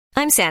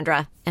I'm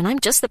Sandra, and I'm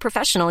just the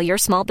professional your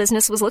small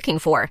business was looking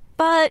for.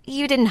 But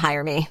you didn't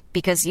hire me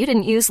because you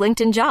didn't use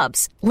LinkedIn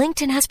Jobs.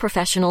 LinkedIn has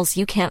professionals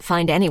you can't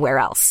find anywhere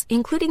else,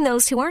 including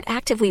those who aren't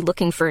actively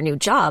looking for a new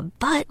job,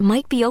 but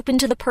might be open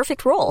to the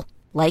perfect role,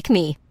 like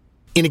me.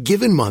 In a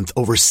given month,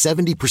 over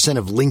 70%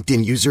 of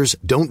LinkedIn users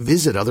don't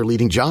visit other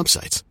leading job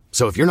sites.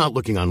 So if you're not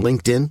looking on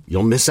LinkedIn,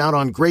 you'll miss out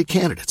on great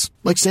candidates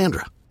like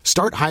Sandra.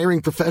 Start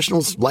hiring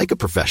professionals like a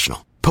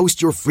professional.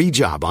 Post your free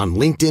job on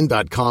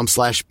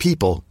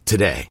linkedin.com/people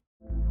today.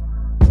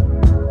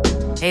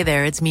 Hey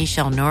there, it's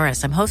Michelle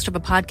Norris. I'm host of a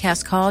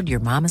podcast called Your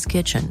Mama's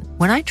Kitchen.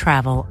 When I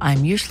travel,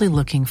 I'm usually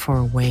looking for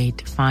a way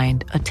to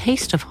find a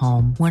taste of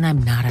home when I'm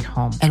not at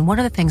home. And one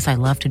of the things I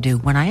love to do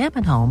when I am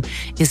at home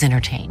is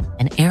entertain.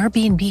 And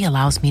Airbnb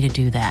allows me to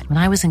do that. When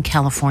I was in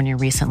California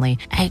recently,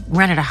 I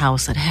rented a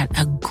house that had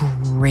a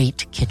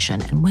great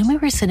kitchen. And when we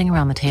were sitting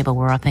around the table,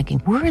 we're all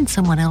thinking, we're in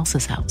someone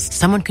else's house.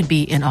 Someone could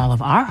be in all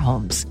of our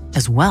homes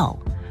as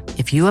well.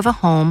 If you have a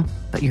home,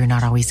 but you're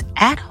not always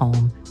at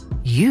home,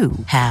 you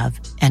have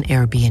an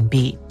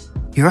Airbnb.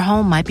 Your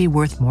home might be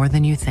worth more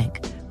than you think.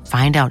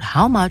 Find out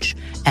how much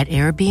at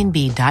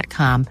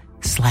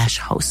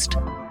airbnb.com/host.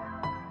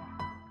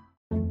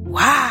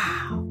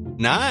 Wow.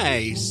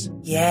 Nice.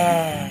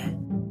 Yeah.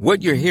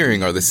 What you're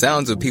hearing are the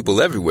sounds of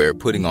people everywhere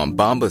putting on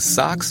Bombas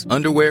socks,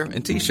 underwear,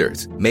 and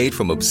T-shirts made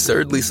from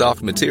absurdly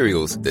soft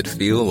materials that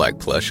feel like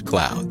plush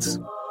clouds.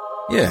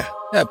 Yeah,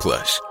 that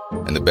plush.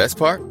 And the best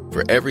part?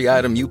 For every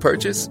item you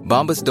purchase,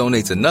 Bombas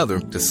donates another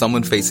to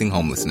someone facing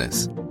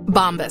homelessness.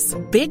 Bombas.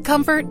 Big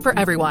comfort for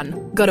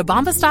everyone. Go to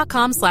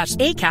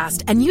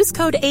bombas.com/ACAST and use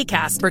code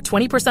ACAST for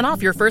 20%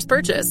 off your first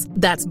purchase.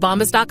 That's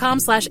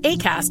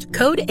bombas.com/ACAST.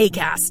 Code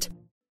ACAST.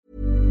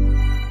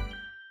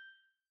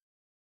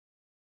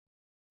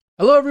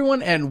 Hello,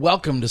 everyone, and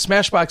welcome to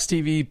Smashbox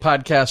TV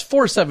Podcast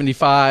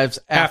 475's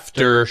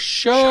After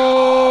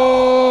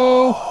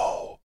Show.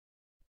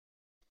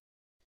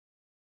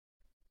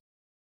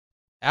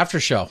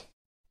 After Show.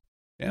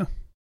 Yeah.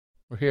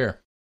 We're here.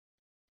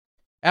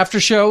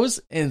 After shows,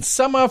 and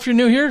somehow if you're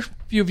new here, a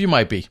few of you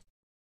might be.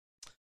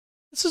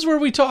 This is where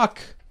we talk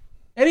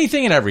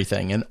anything and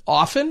everything, and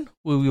often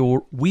we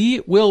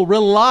will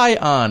rely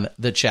on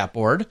the chat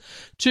board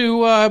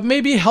to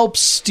maybe help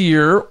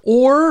steer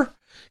or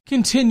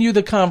continue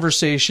the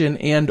conversation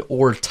and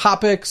or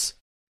topics.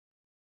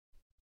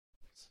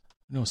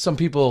 You know, some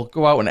people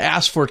go out and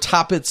ask for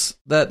topics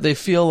that they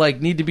feel like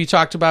need to be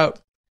talked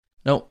about.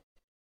 No.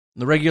 In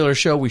the regular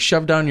show, we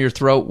shove down your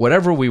throat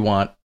whatever we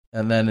want,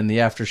 and then in the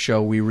after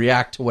show, we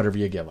react to whatever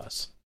you give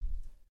us.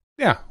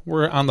 Yeah,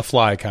 we're on the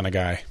fly kind of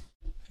guy.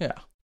 Yeah,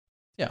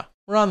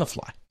 we're on the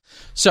fly.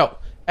 So,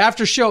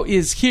 after show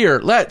is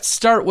here. Let's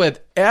start with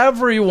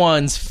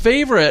everyone's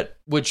favorite,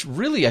 which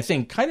really, I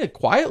think, kind of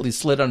quietly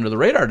slid under the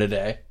radar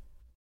today.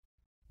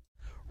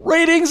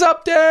 Ratings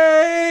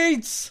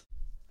updates!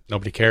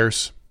 Nobody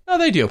cares. No,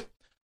 they do.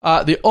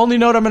 The only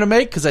note I'm going to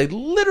make, because I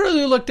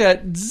literally looked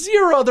at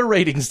 0 other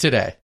ratings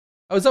today.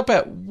 I was up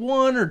at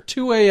 1 or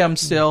 2 a.m.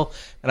 still,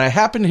 and I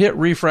happened to hit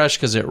refresh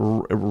because it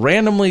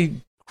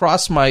randomly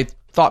crossed my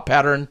thought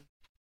pattern.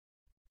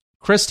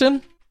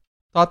 Kristen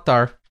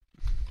Thottar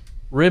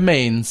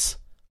remains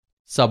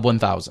sub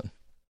 1,000.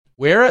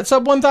 Where at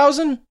sub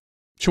 1,000?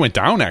 She went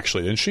down,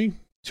 actually, didn't she?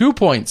 2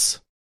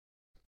 points.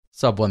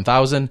 Sub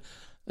 1,000.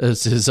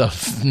 This is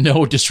of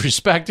no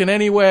disrespect in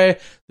any way.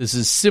 This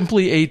is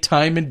simply a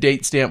time and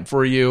date stamp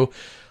for you.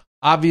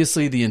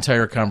 Obviously, the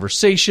entire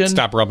conversation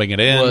Stop rubbing it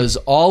in. Was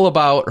all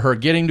about her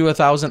getting to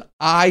 1,000.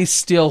 I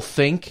still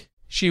think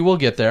she will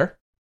get there.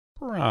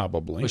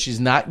 Probably. But she's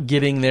not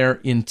getting there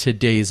in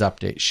today's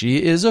update.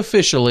 She is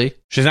officially...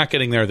 She's not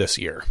getting there this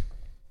year.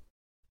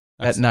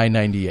 At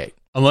 998.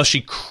 Unless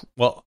she...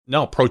 Well,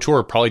 no, Pro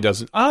Tour probably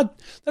doesn't.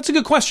 That's a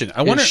good question.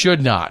 I wonder... It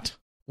should not.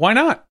 Why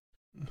not?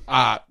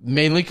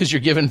 Mainly because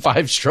you're given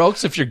 5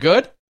 strokes if you're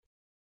good.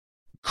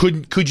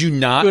 Could you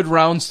not? Good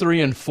rounds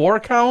 3 and 4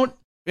 count?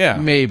 Yeah.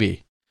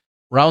 Maybe.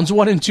 Rounds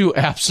 1 and 2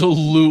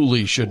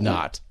 absolutely should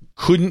not.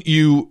 Couldn't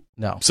you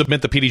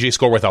submit the PDJ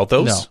score without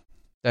those? No.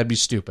 That'd be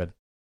stupid.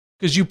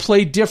 Because you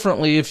play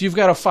differently if you've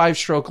got a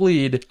 5-stroke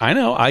lead. I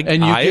know.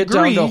 And you get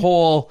agree. down to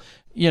hole,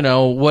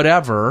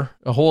 whatever,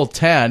 a hole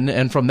 10,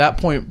 and from that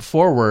point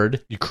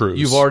forward, you cruise.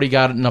 You've already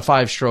gotten a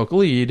 5-stroke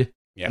lead.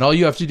 Yeah. And all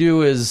you have to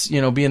do is,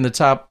 be in the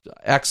top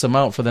X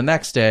amount for the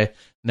next day.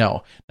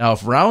 No. Now,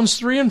 if rounds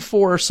 3 and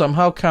 4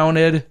 somehow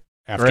counted,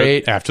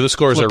 great. After the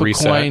scores Flip are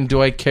reset. a coin,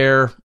 do I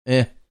care?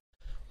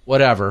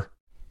 Whatever.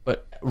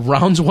 But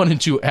rounds 1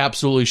 and 2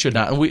 absolutely should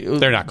not. And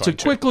they're not going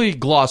to quickly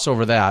gloss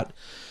over that.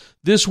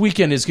 This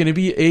weekend is going to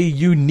be a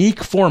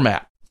unique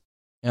format.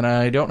 And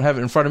I don't have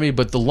it in front of me,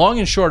 but the long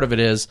and short of it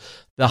is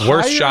the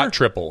worst shot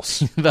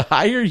triples. The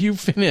higher you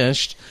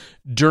finished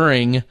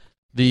during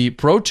the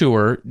Pro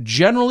Tour,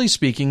 generally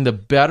speaking, the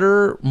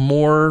better,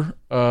 more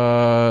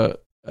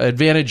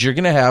advantage you're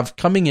going to have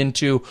coming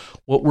into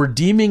what we're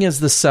deeming as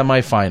the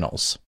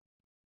semifinals.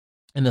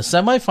 In the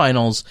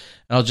semifinals,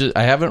 and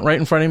I have it right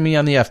in front of me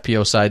on the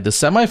FPO side, the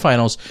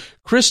semifinals,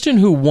 Kristen,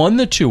 who won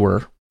the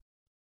tour,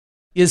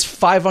 is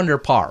 5 under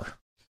par.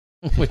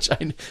 which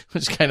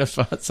kind of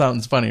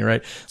sounds funny,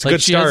 right? It's a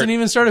good she start. hasn't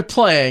even started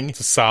playing. It's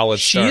a solid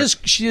start.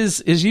 She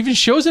even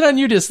shows it on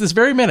UDIS this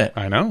very minute.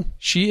 I know.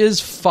 She is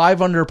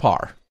 5 under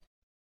par.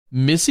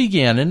 Missy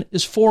Gannon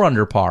is 4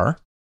 under par.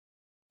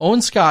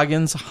 Owen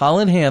Scoggins,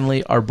 Holland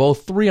Hanley are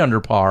both 3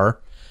 under par.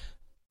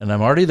 And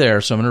I'm already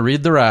there, so I'm going to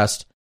read the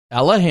rest.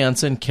 Ella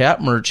Hansen,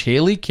 Kat Murch,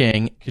 Haley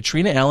King,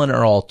 Katrina Allen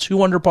are all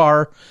 2 under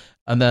par.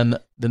 And then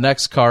the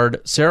next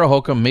card, Sarah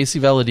Hokum, Macy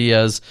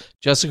Valadiaz,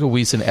 Jessica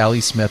Weiss, and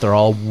Allie Smith are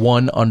all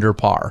 1 under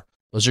par.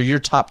 Those are your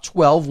top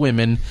 12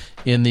 women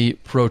in the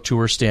Pro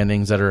Tour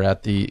standings that are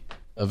at the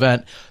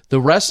event.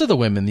 The rest of the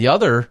women, the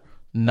other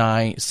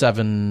 9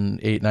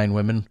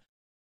 women,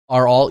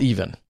 are all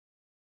even.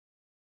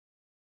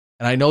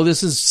 And I know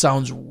this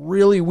sounds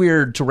really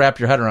weird to wrap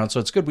your head around, so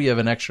it's good we have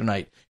an extra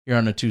night here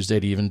on a Tuesday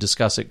to even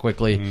discuss it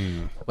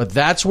quickly. But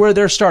that's where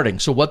they're starting.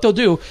 So what they'll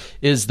do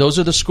is those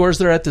are the scores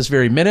they're at this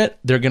very minute.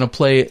 They're going to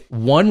play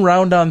 1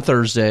 round on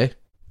Thursday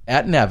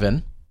at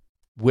Nevin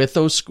with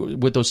those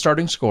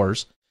starting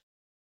scores.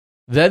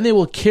 Then they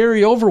will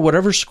carry over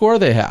whatever score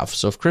they have.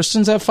 So if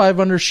Kristen's at 5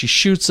 under, she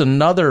shoots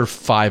another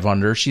 5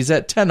 under. She's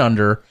at 10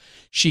 under.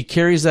 She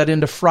carries that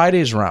into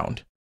Friday's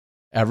round.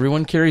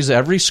 Everyone carries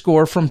every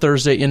score from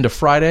Thursday into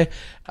Friday.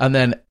 And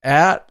then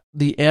at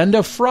the end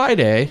of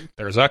Friday,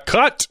 there's a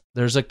cut.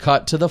 There's a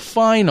cut to the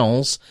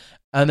finals.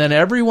 And then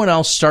everyone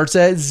else starts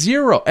at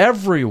 0.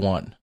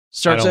 Everyone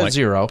starts at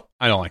 0.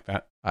 I don't like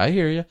that. I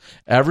hear you.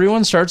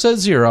 Everyone starts at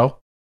 0.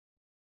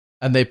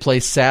 And they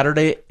play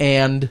Saturday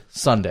and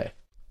Sunday.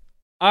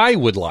 I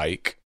would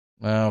like.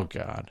 Oh,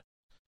 God.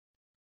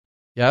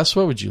 Yes,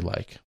 what would you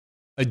like?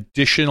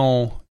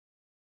 Additional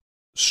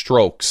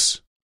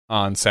strokes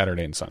on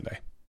Saturday and Sunday.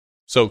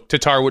 So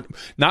Tatar would,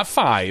 not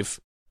 5,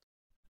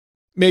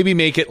 maybe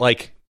make it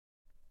like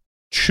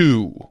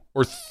 2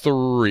 or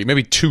 3,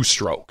 maybe 2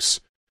 strokes.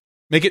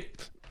 Make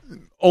it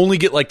only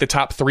get like the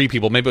top 3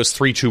 people. Maybe it was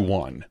 3, 2,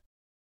 1.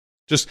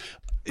 Just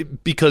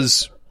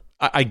because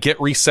I get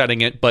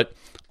resetting it, but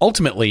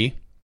ultimately,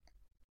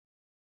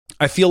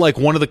 I feel like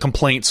one of the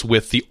complaints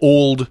with the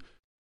old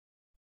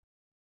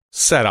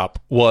setup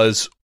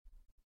was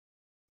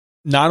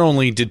not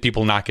only did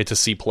people not get to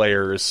see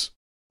players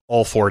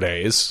all 4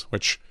 days,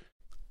 which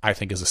I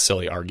think is a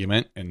silly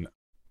argument and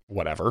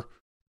whatever,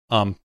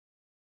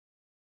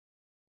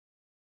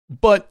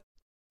 but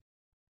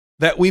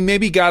that we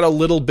maybe got a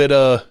little bit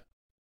of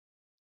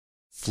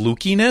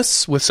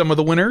flukiness with some of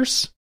the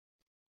winners.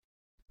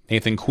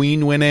 Nathan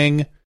Queen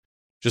winning.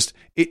 Just,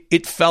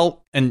 it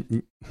felt,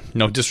 and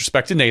no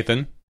disrespect to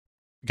Nathan,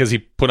 because he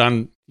put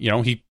on,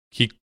 he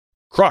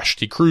crushed,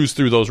 he cruised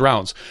through those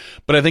rounds.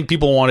 But I think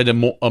people wanted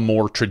a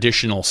more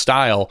traditional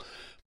style.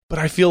 But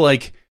I feel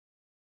like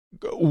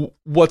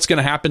what's going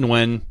to happen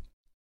when,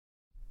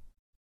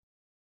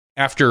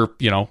 after,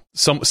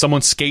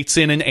 someone skates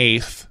in an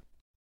 8th,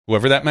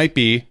 whoever that might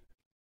be,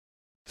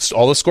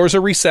 all the scores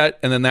are reset,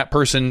 and then that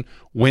person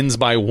wins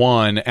by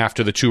 1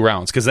 after the 2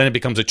 rounds, because then it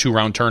becomes a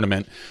 2-round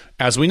tournament.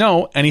 As we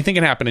know, anything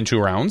can happen in 2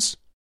 rounds.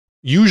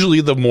 Usually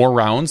the more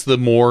rounds, the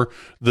more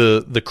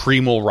the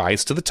cream will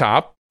rise to the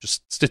top,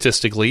 just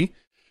statistically.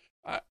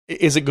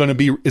 Is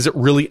it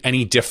really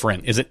any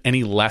different? Is it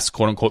any less,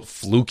 quote unquote,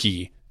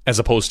 fluky as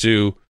opposed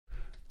to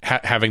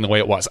having the way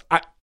it was?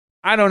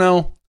 I don't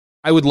know.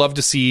 I would love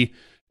to see,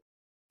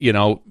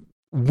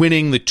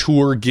 winning the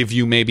tour give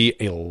you maybe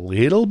a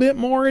little bit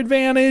more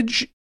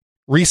advantage,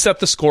 reset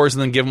the scores,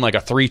 and then give them like a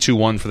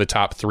 3-2-1 for the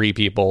top 3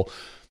 people.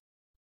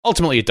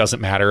 Ultimately, it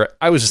doesn't matter.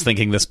 I was just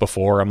thinking this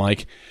before. I'm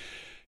like,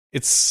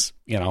 it's,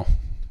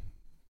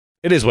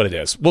 it is what it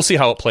is. We'll see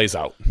how it plays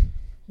out.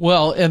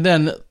 Well, and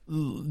then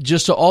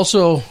just to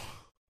also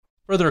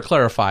further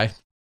clarify,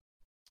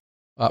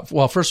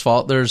 first of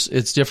all,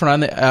 it's different on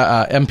the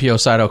MPO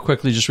side. I'll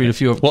quickly just read a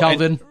few of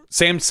Calvin.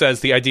 Sam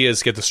says the idea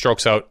is get the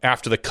strokes out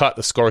after the cut.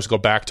 The scores go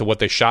back to what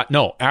they shot.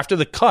 No, after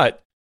the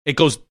cut, it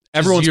goes.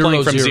 Everyone's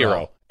playing from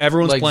 0.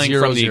 Everyone's playing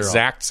from the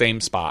exact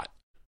same spot.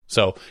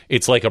 So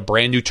it's like a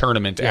brand new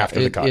tournament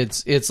after the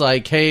cut. It's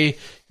like, hey,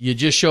 you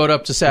just showed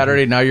up to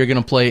Saturday. Now you're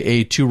going to play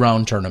a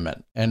 2-round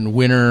tournament, and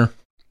winner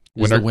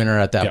is the winner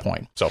at that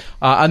point. So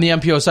on the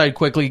MPO side,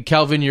 quickly,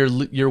 Calvin,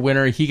 your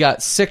winner, he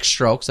got 6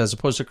 strokes as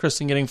opposed to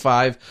Kristen getting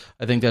 5.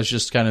 I think that's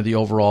just kind of the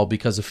overall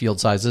because of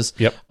field sizes.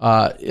 Yep.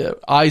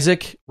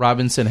 Isaac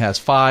Robinson has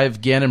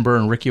 5. Gannon Burr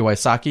and Ricky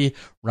Wysocki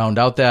round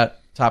out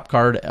that top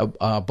card,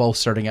 both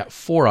starting at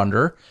 4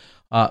 under.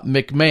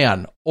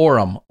 McMahon,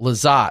 Oram,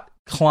 Lazat,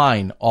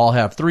 Klein all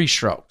have 3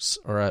 strokes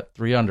or at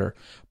 3 under.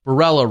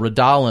 Barella,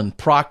 Radalin,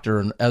 Proctor,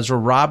 and Ezra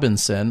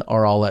Robinson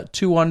are all at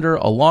 2 under,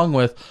 along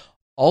with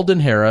Alden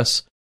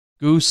Harris,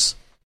 Goose,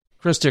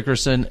 Chris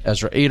Dickerson,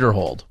 Ezra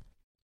Aderhold.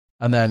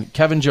 And then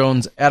Kevin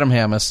Jones, Adam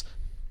Hammis,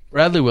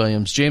 Bradley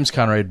Williams, James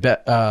Conrad,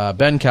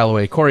 Ben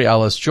Calloway, Corey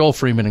Ellis, Joel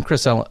Freeman, and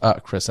Chris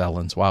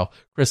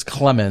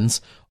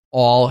Clemens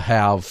all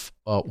have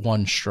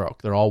 1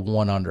 stroke. They're all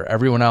 1 under.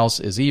 Everyone else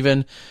is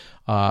even.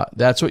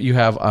 That's what you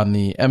have on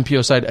the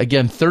MPO side.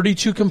 Again,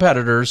 32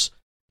 competitors,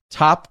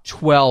 top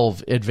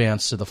 12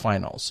 advance to the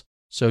finals.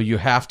 So you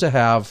have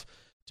to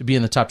be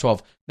in the top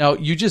 12. Now,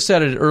 you just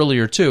said it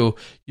earlier, too.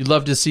 You'd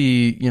love to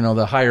see,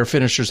 the higher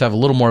finishers have a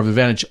little more of an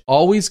advantage.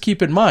 Always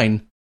keep in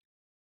mind,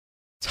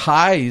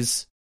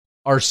 ties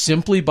are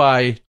simply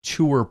by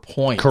tour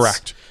points.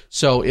 Correct.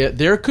 So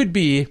there could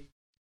be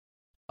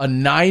a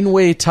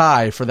 9-way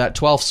tie for that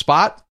 12th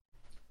spot.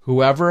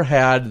 Whoever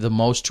had the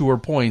most tour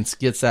points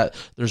gets that.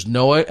 There's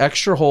no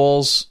extra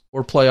holes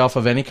or playoff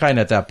of any kind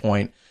at that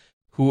point.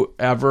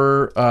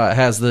 Whoever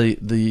has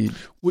the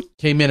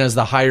came in as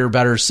the higher,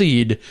 better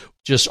seed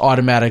just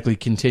automatically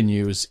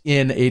continues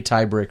in a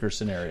tiebreaker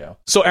scenario.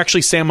 So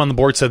actually, Sam on the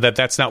board said that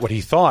that's not what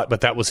he thought,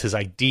 but that was his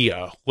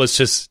idea. Let's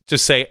just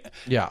say,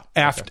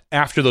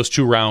 after those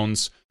 2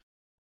 rounds,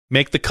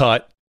 make the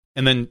cut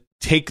and then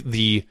take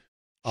the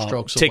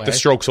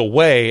strokes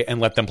away and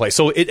let them play.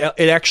 So it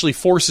actually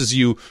forces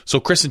you. So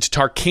Kristen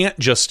Tatar can't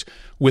just,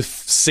 with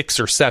 6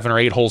 or 7 or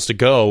 8 holes to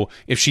go,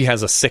 if she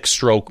has a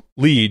 6-stroke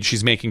lead,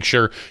 she's making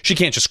sure she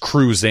can't just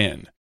cruise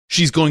in.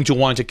 She's going to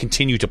want to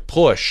continue to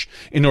push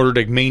in order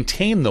to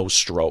maintain those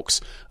strokes.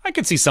 I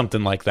could see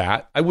something like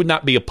that. I would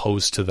not be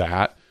opposed to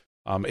that.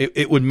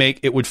 It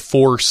would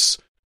force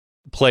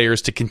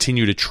players to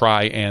continue to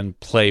try and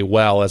play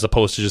well, as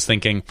opposed to just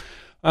thinking,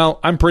 well,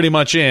 I'm pretty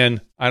much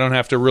in. I don't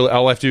have to really.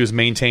 All I have to do is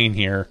maintain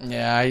here.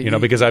 Yeah,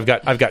 because I've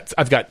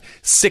got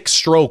 6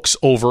 strokes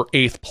over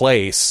 8th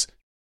place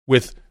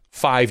with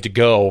 5 to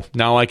go.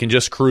 Now I can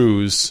just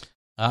cruise.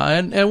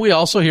 And we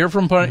also hear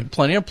from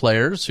plenty of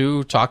players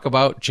who talk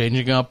about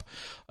changing up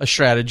a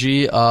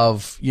strategy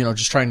of,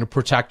 just trying to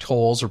protect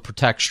holes or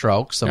protect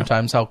strokes.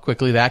 Sometimes how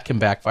quickly that can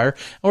backfire.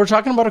 And we're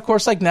talking about a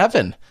course like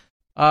Nevin,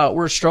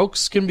 where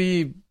strokes can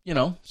be,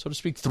 so to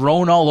speak,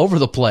 thrown all over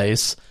the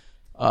place.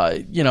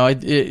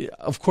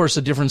 Of course,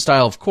 a different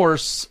style of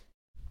course,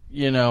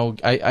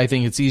 I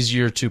think it's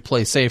easier to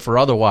play safe, or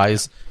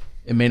otherwise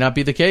it may not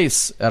be the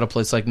case at a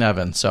place like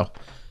Nevin. So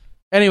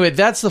anyway,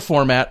 that's the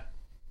format.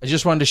 I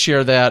just wanted to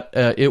share that.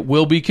 It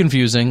will be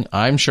confusing,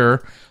 I'm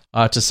sure,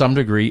 to some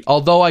degree.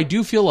 Although I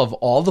do feel of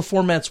all the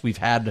formats we've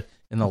had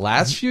in the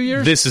last few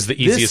years, this is the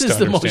easiest. This is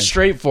the most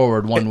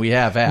straightforward one we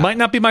have had. Might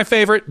not be my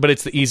favorite, but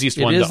it's the easiest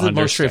one to understand. It is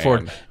the most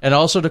straightforward. And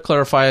also to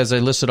clarify, as I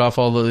listed off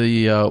all of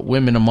the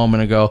women a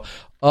moment ago,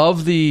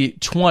 of the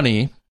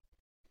 20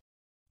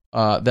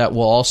 that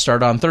will all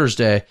start on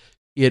Thursday,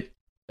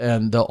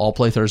 and they'll all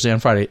play Thursday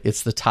and Friday,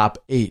 it's the top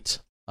 8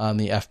 on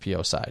the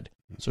FPO side.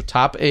 So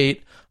top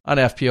 8 on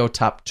FPO,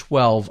 top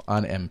 12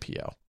 on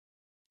MPO.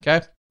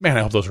 Okay? Man,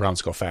 I hope those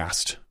rounds go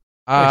fast.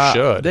 They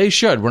should. They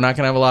should. We're not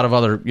going to have a lot of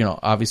other,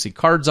 obviously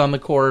cards on the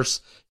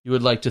course. You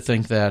would like to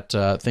think that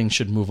things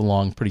should move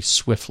along pretty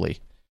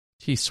swiftly.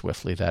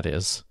 T-swiftly, that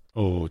is.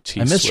 Oh,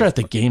 I missed her at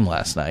the game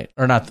last night.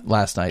 Or not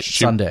last night,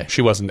 Sunday.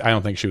 She wasn't. I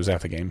don't think she was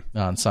at the game.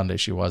 No, on Sunday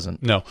she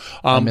wasn't. No.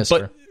 I missed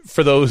her.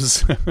 For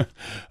those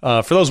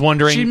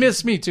wondering, she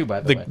missed me too, by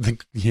the way.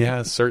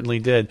 Yeah, certainly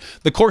did.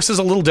 The course is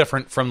a little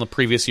different from the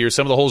previous year.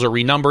 Some of the holes are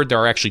renumbered. There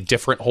are actually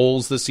different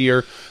holes this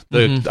year.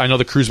 I know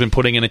the crew's been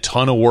putting in a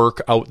ton of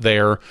work out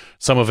there.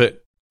 Some of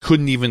it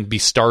couldn't even be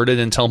started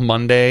until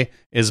Monday,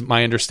 is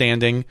my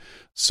understanding.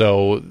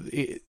 So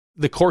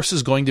the course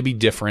is going to be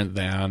different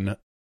than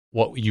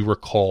what you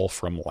recall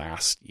from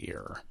last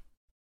year.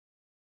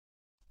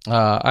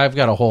 I've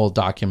got a whole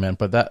document,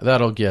 but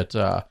that'll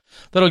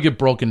get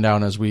broken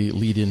down as we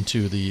lead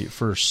into the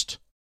first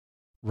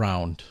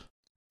round.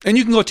 And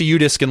you can go to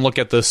UDisc and look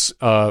at this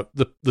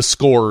the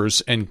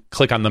scores and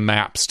click on the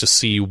maps to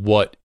see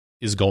what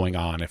is going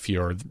on if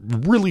you're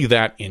really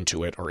that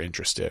into it or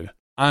interested.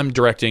 I'm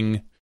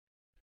directing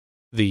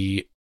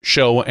the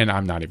show, and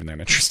I'm not even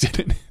that interested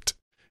in it.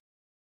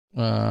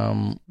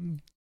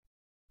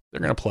 They're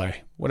going to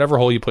play. Whatever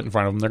hole you put in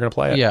front of them, they're going to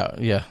play it.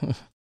 Yeah.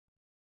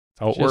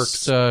 How it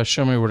works.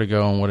 Show me where to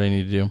go and what I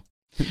need to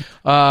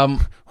do.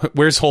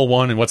 Where's hole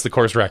 1 and what's the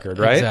course record,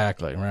 right?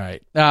 Exactly,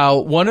 right. Now,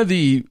 one of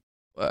the...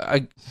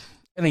 and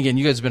again,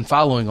 you guys have been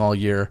following all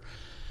year,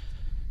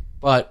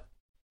 but...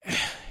 I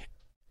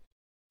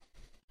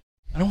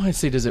don't want to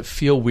say does it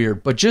feel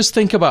weird, but just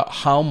think about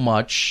how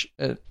much...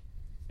 and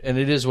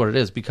it is what it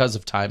is because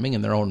of timing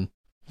and their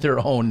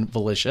own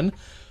volition.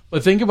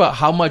 But think about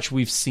how much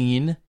we've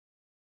seen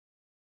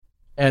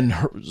and,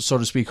 so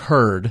to speak,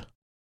 heard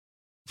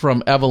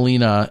from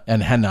Evelina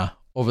and Henna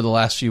over the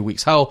last few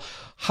weeks. How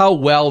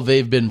well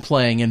they've been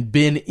playing and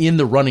been in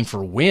the running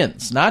for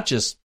wins, not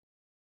just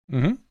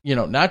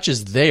not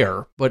just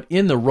there, but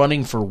in the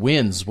running for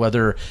wins.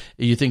 Whether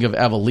you think of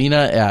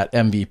Evelina at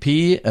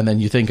MVP, and then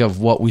you think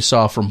of what we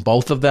saw from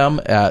both of them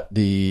at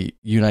the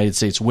United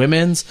States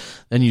Women's,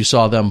 then you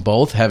saw them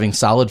both having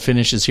solid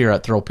finishes here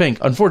at Throw Pink.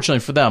 Unfortunately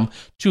for them,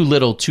 too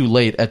little, too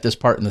late at this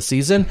part in the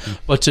season.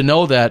 But to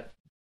know that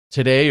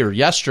today or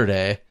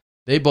yesterday,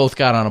 they both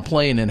got on a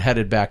plane and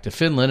headed back to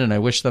Finland, and I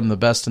wish them the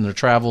best in their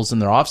travels in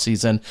their off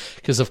season,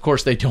 because of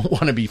course they don't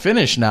want to be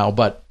finished now,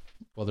 but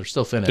they're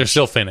still finished. They're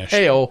still finished.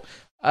 Hey-oh.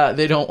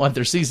 They don't want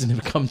their season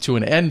to come to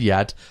an end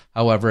yet.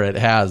 However, it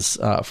has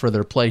for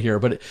their play here.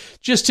 But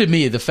just to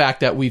me, the fact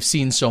that we've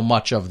seen so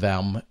much of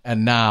them,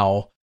 and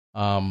now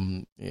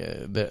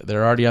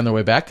they're already on their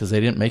way back because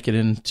they didn't make it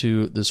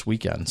into this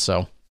weekend.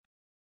 So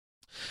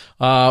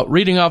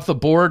Reading off the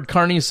board,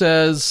 Carney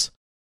says,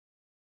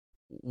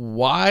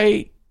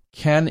 why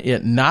can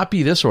it not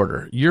be this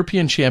order?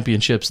 European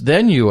Championships,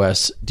 then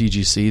US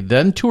DGC,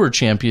 then Tour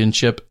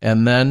Championship,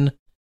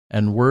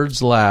 and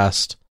words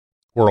last.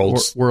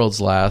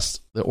 Worlds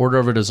last. The order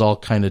of it is all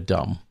kind of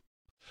dumb.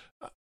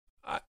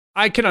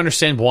 I can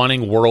understand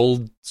wanting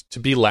Worlds to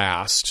be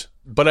last,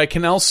 but I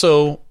can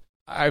also,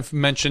 I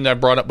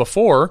brought up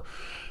before,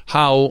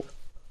 how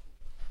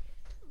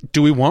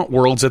do we want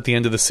Worlds at the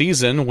end of the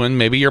season when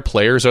maybe your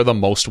players are the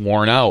most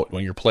worn out,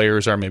 when your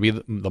players are maybe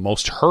the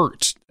most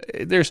hurt?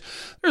 There's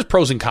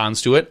pros and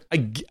cons to it.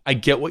 I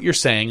get what you're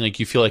saying. Like,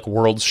 you feel like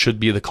Worlds should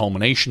be the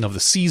culmination of the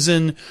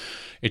season.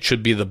 It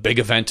should be the big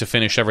event to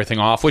finish everything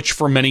off, which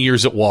for many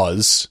years it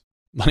was.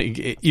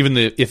 Like, even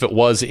if it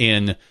was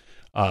in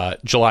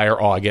July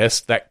or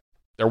August, that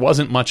there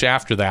wasn't much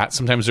after that.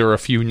 Sometimes there were a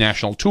few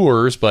national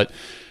tours, but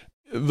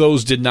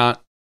those did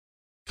not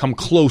come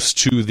close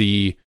to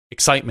the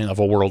excitement of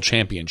a World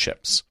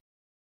Championships.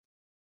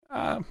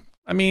 I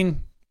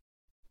mean,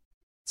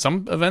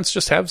 some events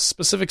just have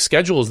specific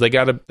schedules they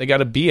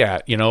gotta be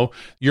at. You know,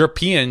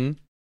 European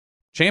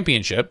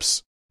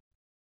Championships,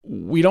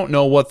 we don't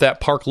know what that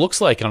park looks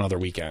like on other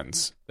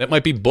weekends. That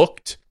might be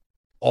booked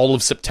all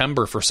of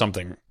September for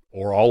something,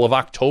 or all of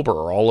October,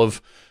 or all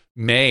of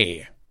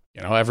May.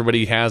 You know,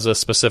 everybody has a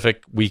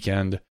specific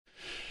weekend,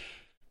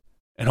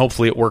 and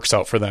hopefully it works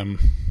out for them.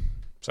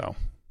 So,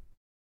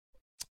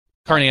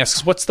 Carney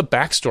asks, what's the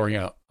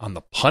backstory on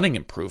the putting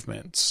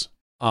improvements?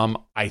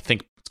 I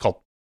think it's called,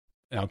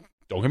 now,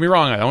 don't get me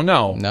wrong, I don't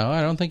know. No,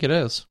 I don't think it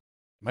is.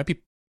 It might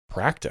be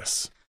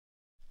practice.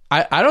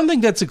 I don't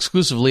think that's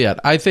exclusively it.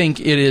 I think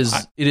it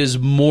is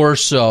more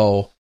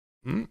so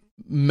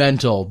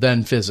mental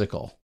than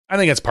physical. I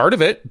think that's part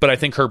of it, but I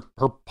think her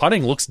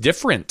putting looks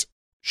different.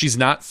 She's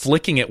not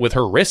flicking it with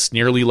her wrist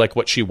nearly like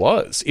what she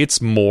was.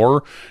 It's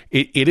more,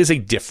 it is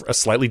a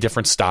slightly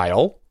different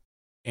style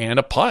and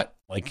a putt.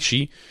 Like,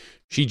 she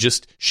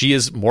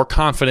is more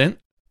confident,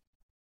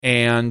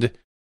 and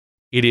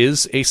it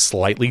is a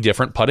slightly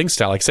different putting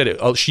style. Like I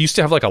said, she used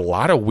to have like a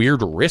lot of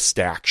weird wrist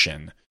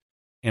action,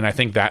 and I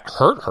think that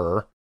hurt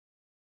her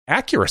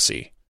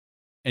accuracy,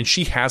 and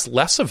she has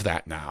less of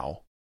that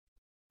now.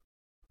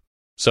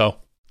 So,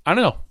 I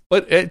don't know.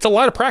 But it's a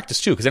lot of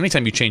practice too, because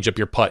anytime you change up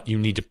your putt, you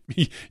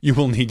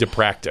will need to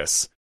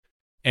practice.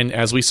 And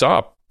as we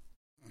saw,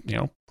 you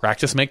know,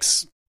 practice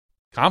makes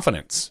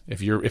confidence.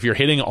 If you're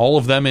hitting all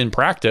of them in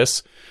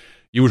practice,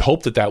 you would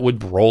hope that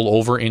would roll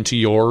over into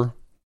your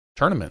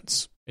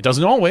tournaments. It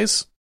doesn't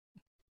always,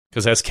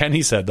 because as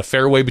Kenny said, the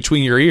fairway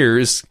between your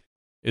ears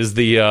is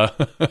the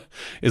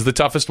is the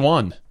toughest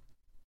one.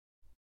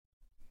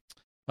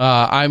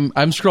 I'm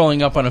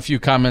scrolling up on a few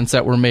comments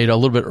that were made a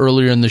little bit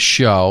earlier in the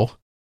show.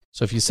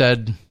 So if you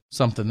said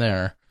something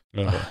there,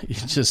 you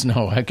just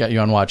know I got you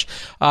on watch.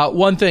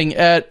 One thing,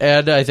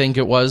 Ed, I think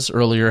it was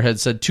earlier, had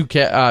said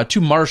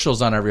two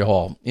marshals on every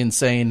hole.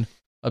 Insane,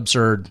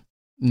 absurd,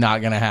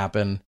 not going to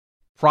happen,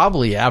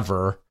 probably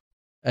ever,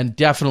 and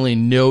definitely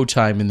no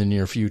time in the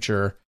near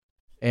future.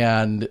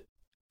 And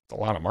a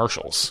lot of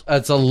marshals.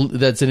 That's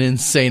an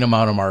insane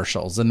amount of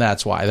marshals, and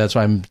that's why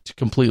I'm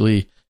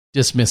completely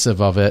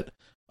dismissive of it.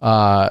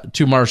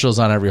 Two marshals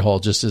on every hole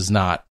just is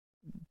not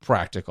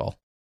practical.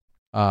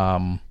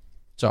 So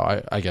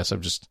I guess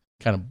I'm just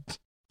kind of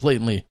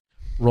blatantly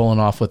rolling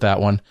off with that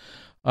one.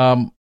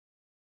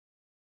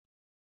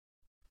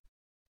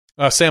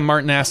 Sam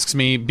Martin asks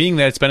me, being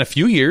that it's been a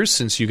few years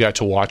since you got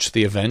to watch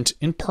the event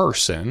in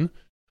person,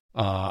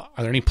 are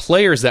there any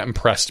players that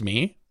impressed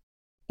me,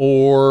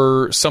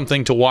 or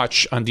something to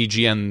watch on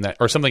DGN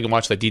or something to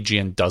watch that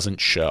DGN doesn't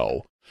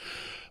show?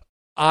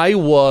 I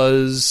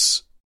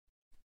was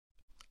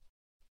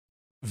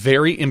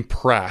very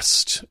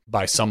impressed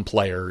by some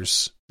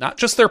players, not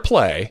just their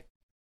play,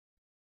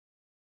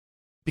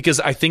 because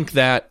I think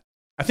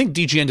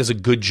DGN does a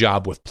good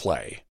job with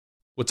play.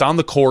 What's on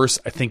the course,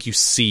 I think you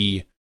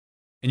see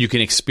and you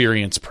can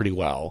experience pretty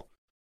well.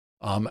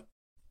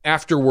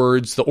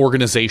 Afterwards, the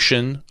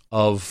organization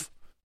of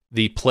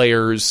the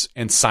players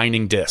and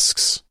signing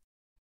discs.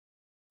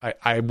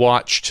 I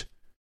watched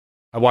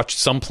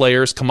some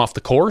players come off the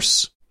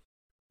course,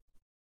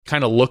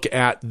 kind of look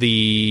at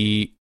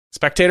the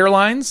spectator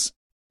lines,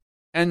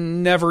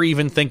 and never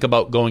even think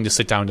about going to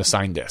sit down to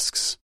sign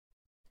discs.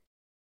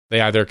 They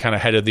either kind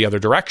of headed the other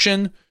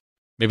direction,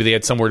 maybe they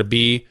had somewhere to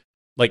be.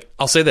 Like,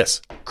 I'll say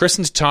this,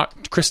 Kristen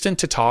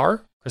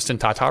Tatar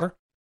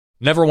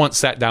never once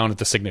sat down at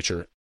the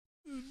signature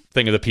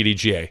thing of the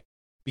PDGA,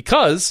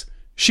 because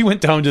she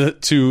went down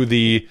to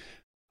the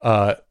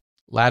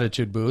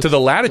Latitude booth,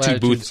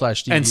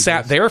 and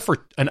sat there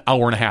for an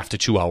hour and a half to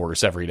 2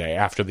 hours every day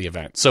after the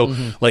event. So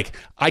like,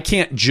 I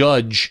can't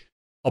judge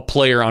a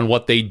player on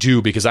what they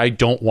do because I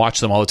don't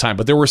watch them all the time.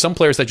 But there were some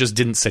players that just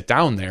didn't sit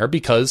down there,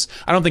 because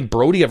I don't think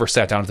Brody ever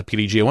sat down at the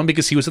PDGA one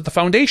because he was at the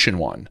foundation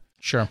one.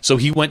 Sure. So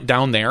he went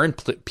down there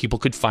and people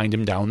could find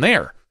him down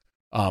there.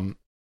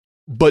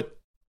 But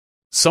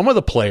some of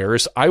the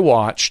players I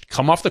watched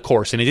come off the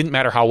course, and it didn't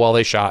matter how well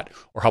they shot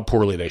or how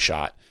poorly they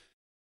shot,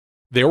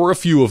 there were a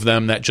few of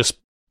them that just,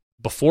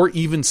 before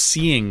even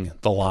seeing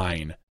the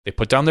line, they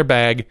put down their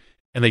bag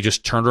and they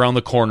just turned around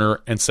the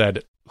corner and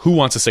said, "Who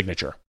wants a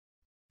signature?"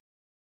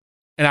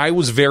 And I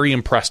was very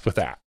impressed with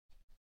that.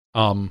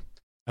 I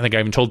think I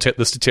even told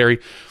this to Terry.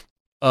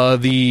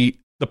 The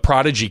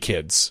Prodigy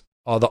kids,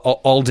 the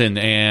Alden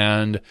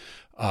and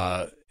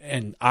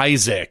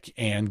Isaac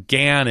and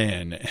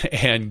Gannon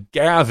and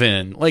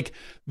Gavin, like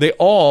they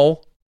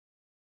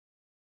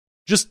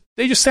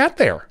just sat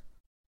there.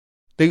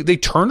 They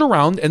turned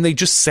around and they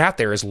just sat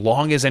there as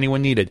long as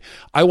anyone needed.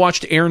 I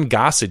watched Aaron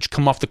Gossage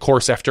come off the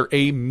course after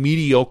a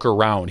mediocre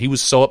round. He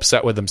was so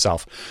upset with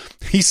himself.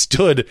 He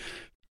stood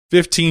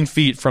 15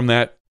 feet from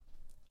that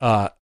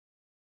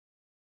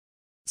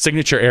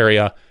signature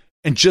area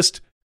and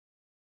just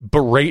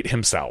berate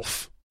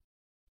himself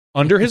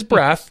under his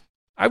breath.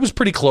 I was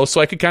pretty close,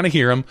 so I could kind of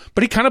hear him,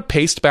 but he kind of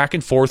paced back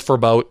and forth for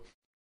about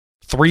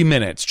 3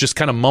 minutes, just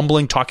kind of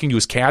mumbling, talking to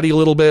his caddy a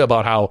little bit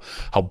about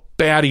how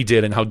bad he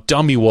did and how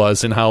dumb he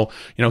was and how,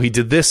 he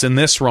did this and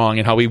this wrong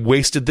and how he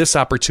wasted this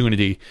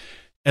opportunity.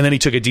 And then he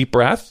took a deep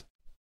breath,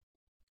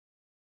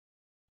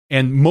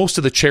 and most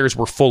of the chairs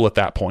were full at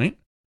that point.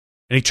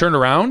 And he turned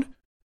around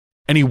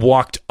and he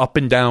walked up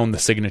and down the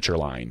signature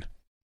line,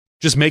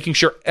 just making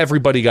sure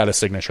everybody got a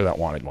signature that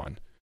wanted one.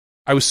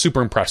 I was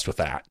super impressed with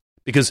that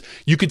because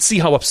you could see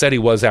how upset he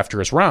was after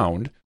his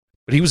round,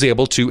 but he was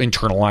able to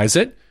internalize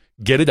it,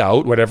 get it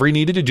out, whatever he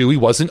needed to do. He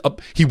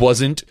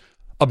wasn't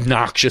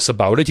obnoxious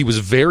about it. He was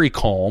very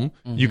calm.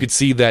 Mm-hmm. You could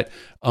see that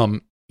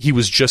he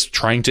was just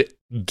trying to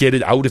get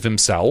it out of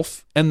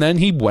himself. And then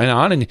he went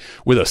on and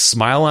with a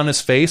smile on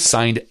his face,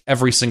 signed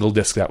every single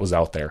disc that was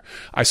out there.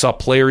 I saw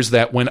players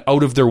that went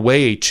out of their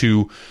way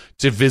to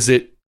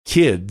visit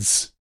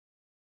kids.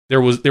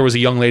 There was a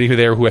young lady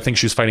who I think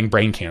she was fighting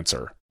brain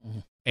cancer. Mm-hmm.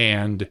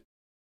 And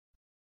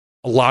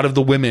a lot of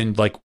the women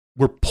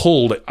were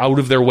pulled out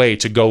of their way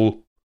to go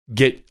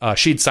get,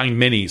 she'd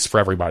signed minis for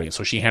everybody.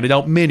 So she handed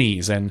out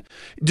minis, and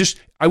just,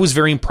 I was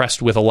very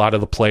impressed with a lot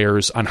of the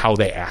players on how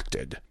they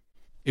acted.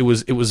 It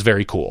was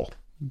very cool.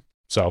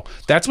 So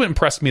that's what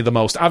impressed me the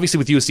most. Obviously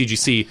with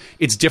USDGC,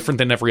 it's different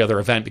than every other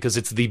event because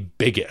it's the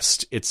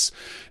biggest.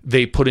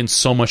 They put in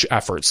so much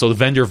effort. So the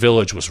vendor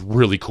village was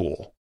really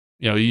cool.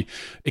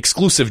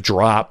 Exclusive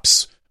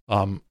drops,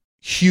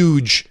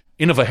 huge.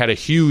 Innova had a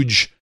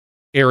huge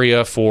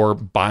area for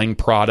buying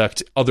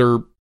product. Other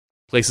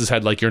places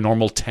had your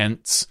normal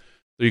tents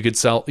that you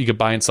could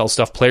buy and sell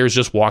stuff. Players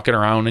just walking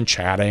around and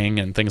chatting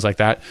and things like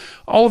that.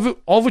 All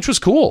of which was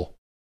cool.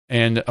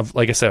 And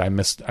like I said, I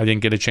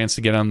didn't get a chance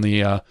to get on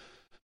the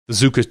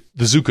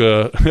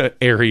Zuka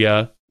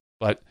area,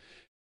 but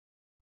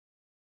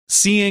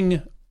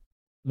seeing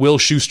Will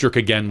Schustrick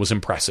again was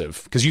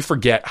impressive because you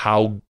forget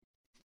how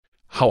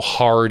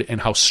hard and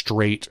how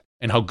straight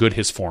and how good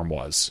his form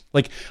was.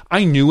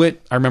 I knew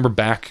it. I remember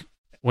back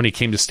when he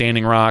came to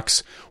Standing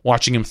Rocks,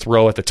 watching him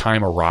throw at the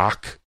time a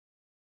rock,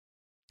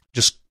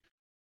 just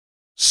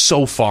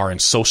so far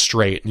and so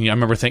straight. And I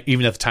remember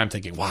even at the time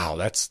thinking, wow,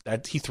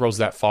 that he throws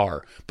that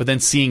far. But then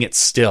seeing it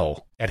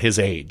still at his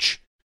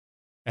age,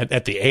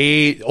 at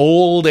the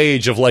old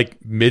age of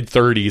mid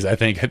 30s, I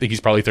think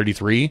he's probably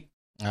 33.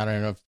 I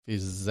don't know if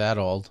he's that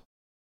old.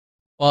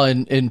 Well,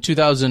 in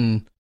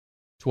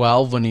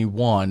 2012 when he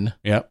won,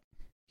 yep,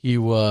 he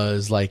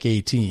was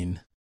 18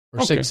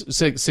 or okay.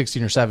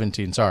 16 or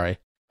 17. Sorry.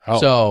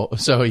 Oh.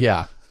 So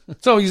yeah.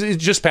 So he's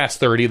just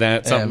past 30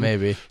 then. Yeah,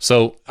 maybe.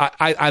 So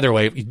I either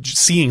way,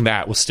 seeing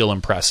that was still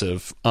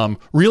impressive.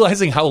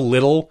 Realizing how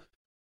little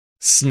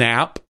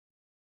snap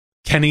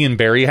Kenny and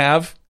Barry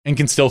have and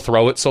can still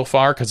throw it so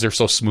far because they're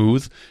so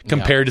smooth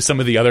compared to some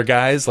of the other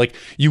guys.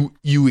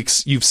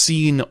 You've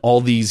seen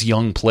all these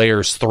young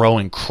players throw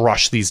and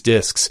crush these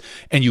discs,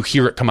 and you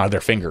hear it come out of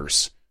their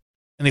fingers,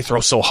 and they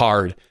throw so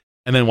hard.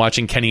 And then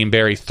watching Kenny and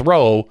Barry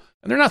throw,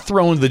 and they're not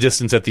throwing the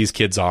distance that these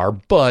kids are,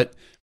 but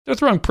they're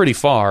throwing pretty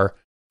far,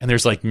 and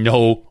there's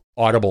no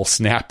audible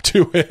snap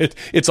to it.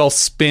 It's all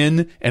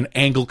spin and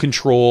angle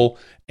control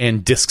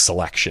and disc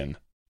selection.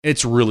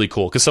 It's really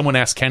cool because someone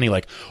asked Kenny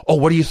oh,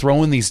 what are you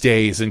throwing these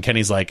days? And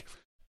Kenny's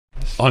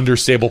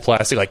understable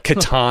plastic,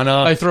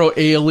 katana. I throw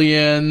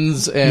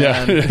aliens,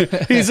 and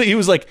he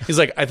was like,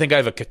 I think I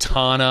have a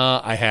katana.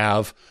 I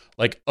have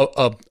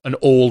an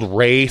old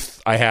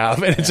Wraith. I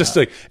have, and it's just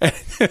and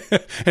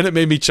it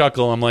made me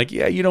chuckle. I'm like,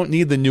 yeah, you don't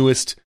need the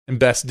newest and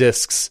best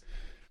discs.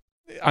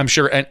 I'm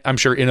sure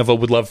Innova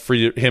would love for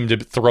him to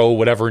throw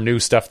whatever new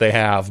stuff they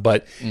have,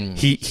 but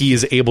he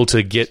is able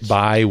to get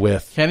by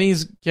with.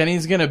 Kenny's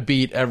gonna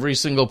beat every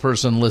single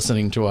person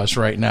listening to us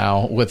right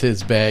now with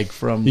his bag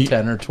from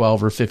 10 or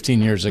 12 or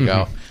 15 years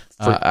ago.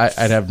 Mm-hmm.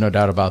 I'd have no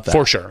doubt about that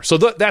for sure. So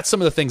that's some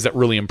of the things that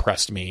really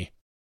impressed me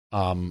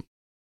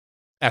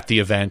at the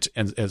event,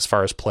 and as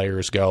far as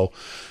players go.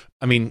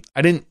 I mean,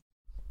 I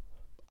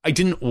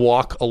didn't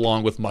walk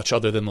along with much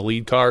other than the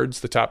lead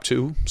cards, the top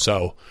two.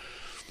 So.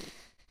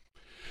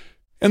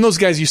 And those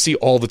guys you see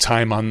all the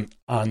time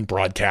on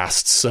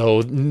broadcasts.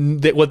 So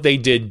what they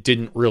did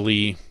didn't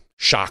really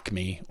shock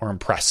me or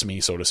impress me,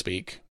 so to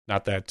speak.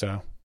 Not that,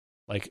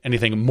 like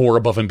anything more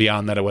above and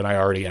beyond that what I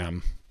already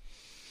am.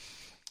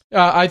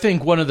 I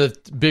think one of the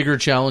bigger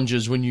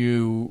challenges when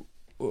you,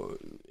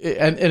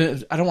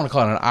 and I don't want to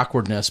call it an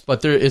awkwardness,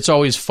 but it's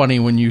always funny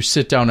when you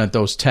sit down at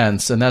those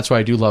tents, and that's why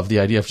I do love the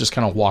idea of just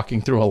kind of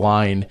walking through a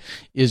line,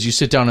 is you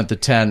sit down at the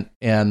tent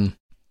and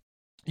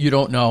you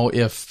don't know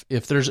if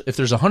there's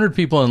 100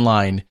 people in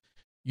line,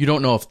 you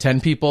don't know if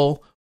 10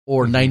 people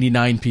or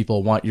 99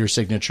 people want your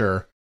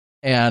signature.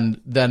 And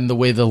then the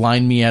way the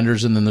line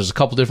meanders, and then there's a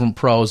couple different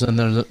pros, and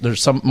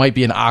there's some might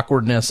be an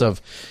awkwardness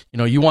of,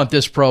 you want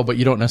this pro, but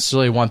you don't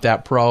necessarily want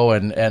that pro,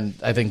 and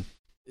I think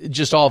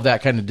just all of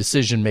that kind of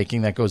decision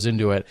making that goes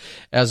into it,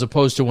 as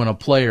opposed to when a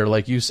player,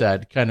 like you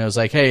said, kind of is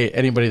like, hey,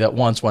 anybody that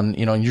wants one,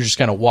 and you're just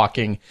kind of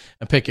walking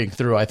and picking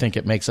through. I think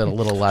it makes it a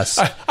little less.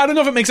 I don't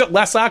know if it makes it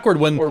less awkward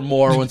when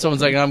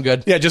someone's like, I'm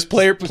good. Yeah, just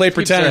play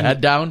pretend. Their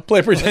head down.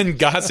 Play pretend.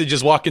 Goss is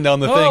just walking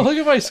down the thing. Oh, look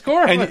at my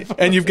score!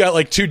 And you've got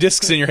like 2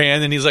 discs in your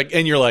hand, and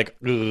you're like,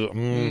 yeah.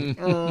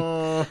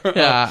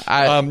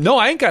 No,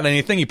 I ain't got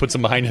anything. He puts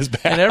them behind his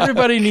back. And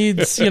everybody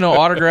needs,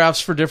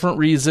 autographs for different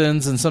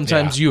reasons. And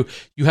sometimes you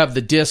have the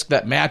disc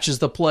that matches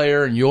the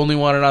player and you only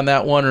want it on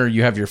that one, or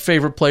you have your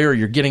favorite player, or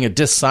you're getting a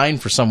disc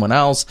signed for someone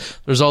else.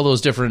 There's all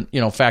those different,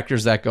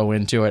 factors that go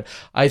into it.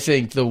 I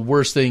think the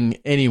worst thing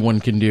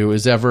anyone can do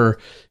is ever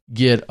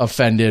get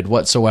offended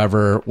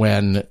whatsoever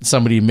when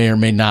somebody may or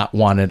may not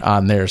want it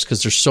on theirs,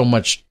 because there's so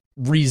much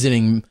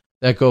reasoning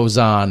that goes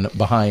on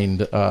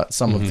behind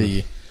some of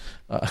the.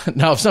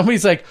 Now, if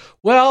somebody's like,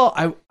 well,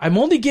 I'm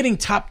only getting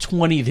top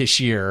 20 this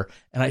year,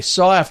 and I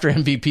saw after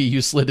MVP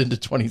you slid into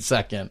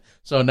 22nd,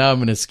 so now I'm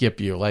going to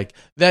skip you. Like,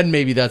 then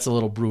maybe that's a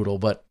little brutal,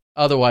 but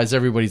otherwise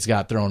everybody's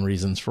got their own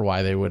reasons for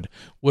why they would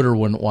or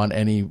wouldn't want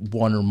any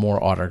one or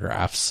more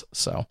autographs.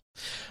 So,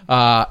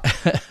 but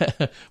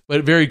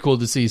very cool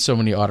to see so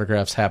many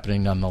autographs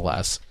happening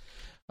nonetheless.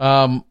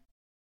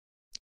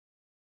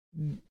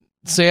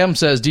 Sam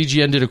says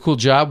DGN did a cool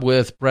job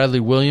with Bradley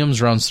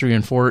Williams rounds 3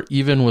 and 4,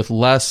 even with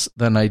less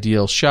than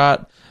ideal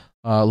shot.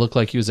 Looked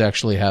like he was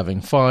actually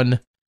having fun.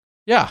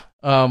 Yeah.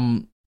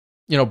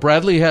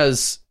 Bradley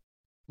has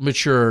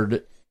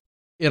matured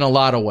in a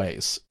lot of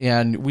ways,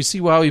 and we see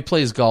how he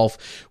plays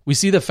golf. We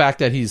see the fact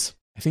that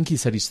I think he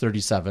said he's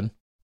 37.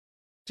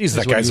 Jeez,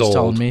 that guy's old.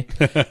 Telling me.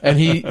 And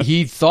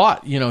he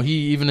thought, he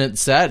even had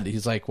said,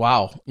 he's like,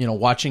 wow,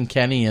 watching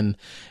Kenny and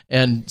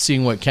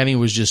seeing what Kenny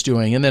was just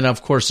doing. And then,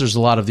 of course, there's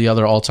a lot of the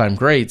other all-time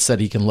greats that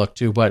he can look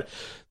to. But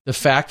the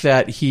fact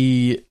that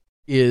he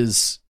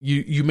is,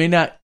 you may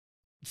not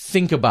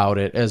think about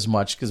it as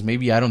much, because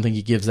maybe I don't think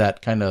he gives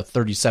that kind of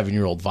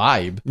 37-year-old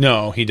vibe.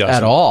 No, he doesn't.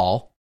 At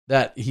all.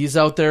 That he's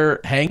out there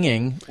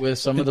hanging with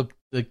some of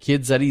the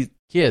kids that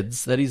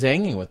he's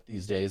hanging with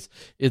these days.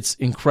 It's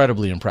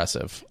incredibly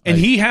impressive. And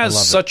he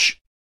has such,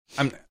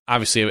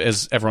 obviously,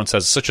 as everyone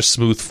says, such a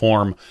smooth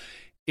form.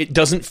 It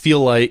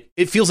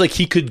feels like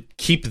he could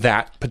keep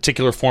that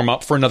particular form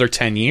up for another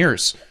 10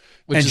 years.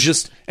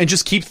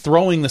 Just keep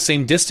throwing the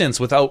same distance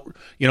without,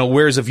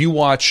 whereas if you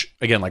watch,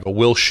 again, like a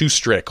Will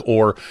Schustrick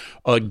or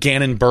a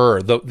Gannon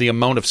Burr, the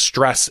amount of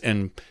stress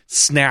and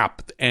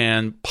snap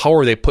and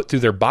power they put through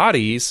their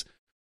bodies.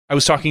 I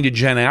was talking to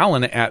Jen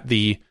Allen at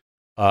the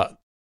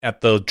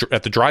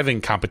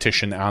driving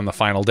competition on the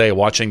final day,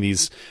 watching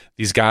these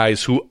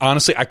guys who,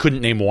 honestly, I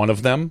couldn't name one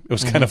of them. It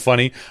was kind of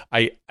funny.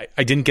 I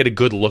didn't get a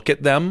good look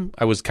at them.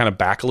 I was kind of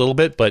back a little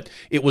bit, but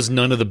it was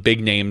none of the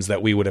big names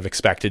that we would have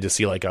expected to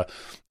see, like a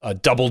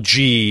Double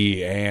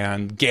G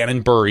and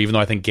Gannon Burr, even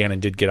though I think Gannon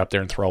did get up there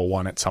and throw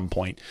one at some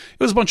point.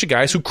 It was a bunch of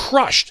guys who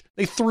crushed.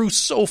 They threw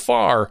so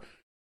far.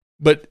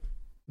 But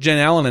Jen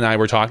Allen and I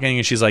were talking,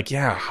 and she's like,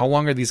 yeah, how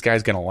long are these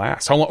guys going to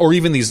last? How long, or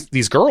even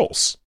these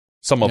girls?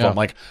 Some of them,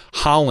 like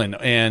Holland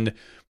and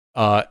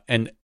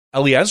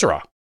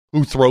Eliezer,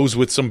 who throws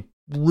with some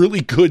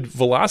really good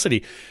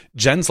velocity.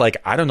 Jen's like,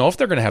 I don't know if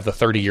they're going to have the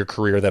 30-year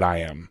career that I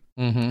am.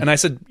 Mm-hmm. And I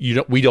said,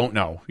 we don't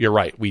know. You're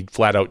right. We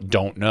flat out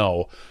don't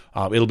know.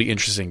 It'll be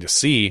interesting to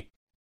see.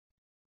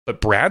 But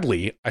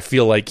Bradley, I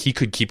feel like he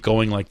could keep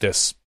going like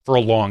this for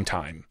a long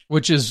time.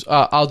 Which is,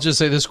 I'll just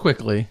say this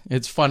quickly.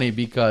 It's funny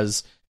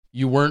because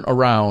you weren't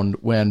around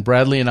when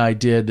Bradley and I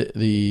did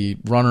the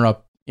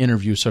runner-up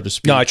interview, so to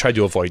speak. No, I tried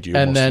to avoid you.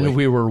 And mostly. Then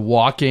we were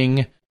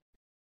walking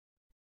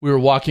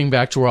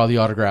back to where all the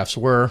autographs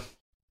were,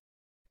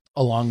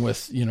 along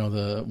with,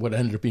 what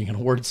ended up being an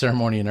award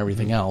ceremony and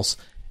everything else.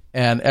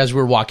 And as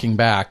we were walking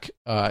back,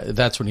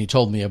 that's when he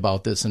told me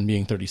about this and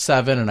being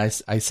 37. And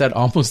I said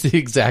almost the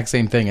exact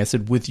same thing. I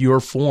said, with your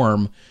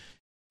form,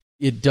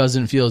 it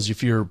doesn't feel as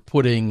if you're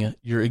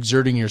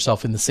exerting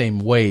yourself in the same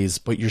ways,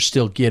 but you're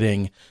still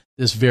getting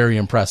this very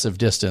impressive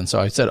distance. So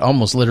I said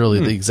almost literally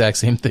the exact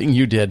same thing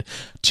you did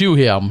to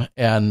him.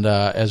 And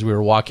as we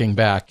were walking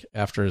back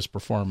after his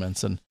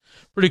performance, and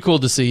pretty cool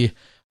to see.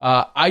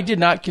 I did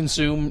not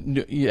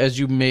consume, as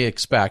you may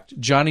expect,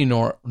 Johnny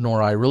nor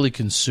I really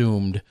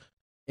consumed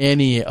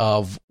hardly any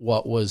of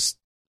what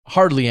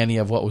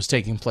was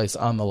taking place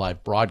on the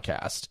live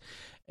broadcast.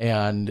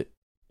 And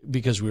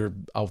because we were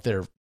out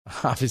there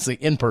obviously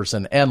in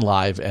person and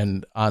live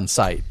and on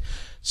site.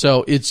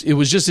 So it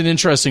was just an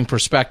interesting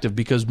perspective,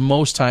 because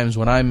most times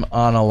when I'm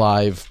on a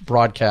live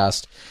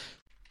broadcast,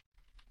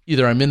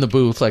 either I'm in the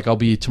booth, like I'll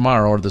be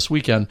tomorrow or this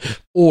weekend,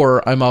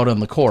 or I'm out on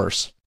the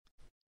course.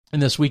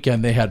 And this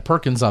weekend they had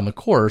Perkins on the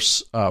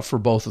course for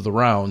both of the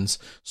rounds,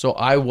 so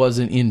I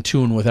wasn't in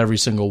tune with every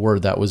single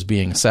word that was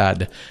being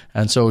said.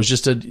 And so it was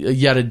just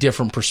yet a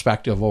different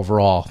perspective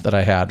overall that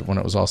I had when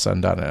it was all said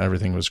and done, and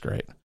everything was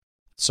great.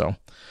 So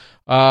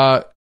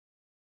Carney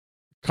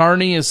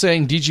is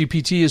saying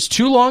DGPT is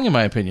too long, in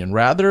my opinion.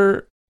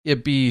 Rather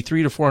it be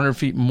 300 to 400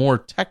 feet more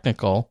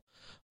technical.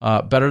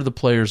 Better the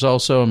players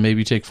also, and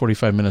maybe take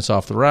 45 minutes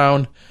off the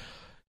round.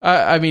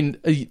 I mean,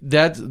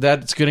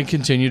 that's going to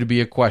continue to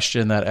be a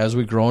question that as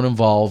we grow and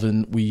evolve,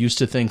 and we used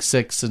to think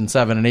 6,000 and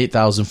 7,000 and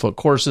 8,000 foot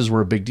courses were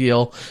a big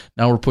deal.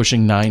 Now we're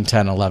pushing 9,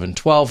 10, 11,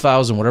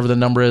 12,000, whatever the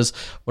number is.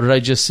 What did I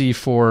just see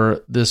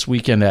for this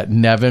weekend at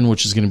Nevin,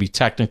 which is going to be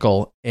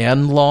technical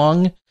and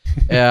long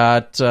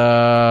at,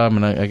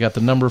 I got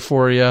the number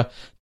for you.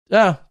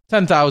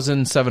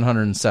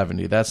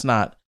 10,770. That's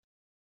not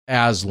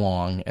as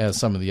long as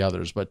some of the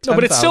others, but 10, no,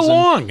 but it's still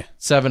long.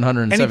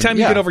 770. Anytime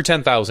you get over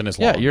 10,000 is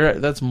long. Yeah,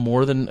 that's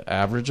more than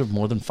average of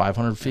more than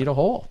 500 feet a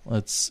hole.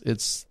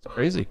 It's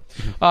crazy.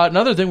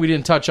 Another thing we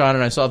didn't touch on,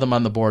 and I saw them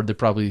on the board, they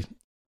probably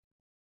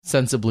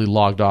sensibly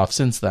logged off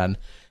since then.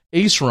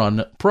 Ace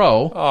Run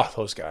Pro. Oh,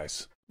 those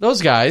guys.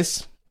 Those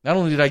guys. Not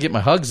only did I get my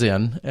hugs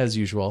in, as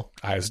usual,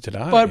 as did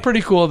I. But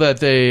pretty cool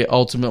that they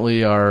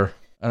ultimately are.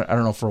 I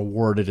don't know if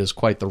awarded is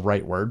quite the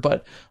right word,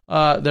 but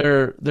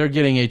they're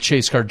getting a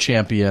chase card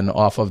champion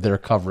off of their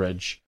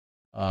coverage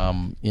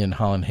in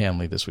Holland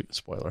Hanley this week.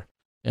 Spoiler,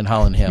 in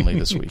Holland Hanley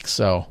this week.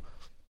 So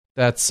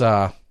that's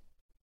kind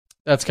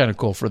of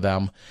cool for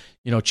them.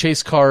 You know,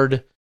 chase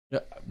card,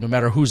 no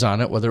matter who's on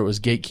it, whether it was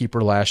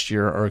Gatekeeper last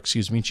year or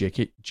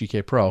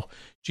GK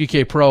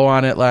Pro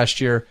on it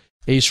last year,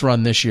 Ace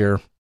Run this year.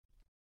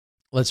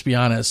 Let's be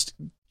honest,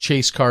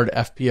 chase card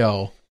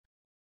FPO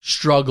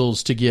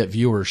struggles to get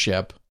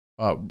viewership,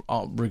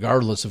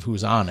 regardless of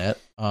who's on it.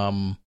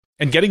 And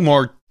getting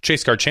more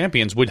chase card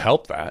champions would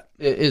help that.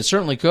 It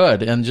certainly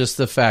could. And just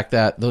the fact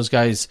that those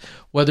guys,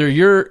 whether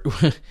you're,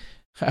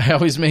 I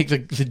always make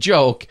the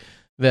joke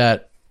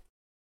that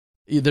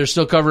they're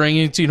still covering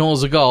 18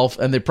 holes of golf,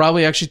 and they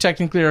probably actually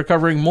technically are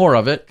covering more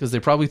of it because they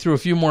probably threw a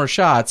few more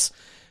shots.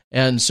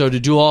 And so to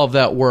do all of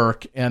that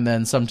work and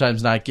then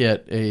sometimes not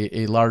get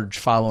a large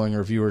following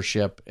or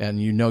viewership,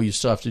 and you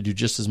still have to do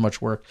just as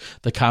much work.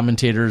 The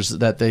commentators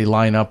that they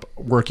line up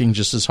working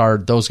just as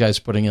hard, those guys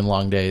putting in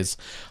long days,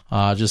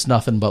 just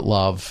nothing but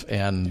love.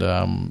 And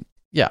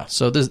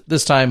so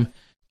this time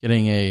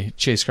getting a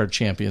chase card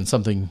champion,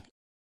 something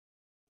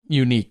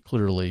unique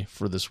clearly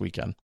for this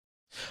weekend.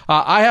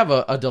 I have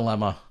a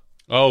dilemma.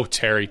 Oh,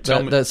 Terry,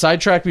 that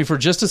sidetracked me for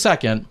just a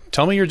second.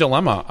 Tell me your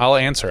dilemma. I'll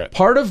answer it.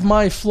 Part of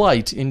my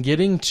flight in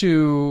getting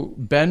to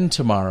Bend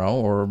tomorrow,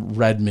 or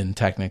Redmond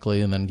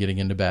technically, and then getting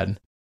into Bend,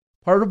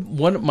 part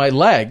of my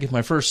leg,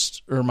 my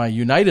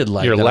united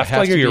leg. Your left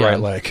leg or your right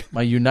leg?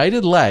 My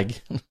united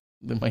leg,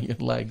 my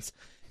legs.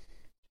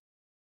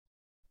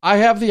 I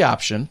have the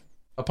option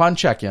upon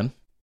check-in.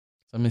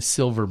 I'm a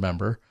silver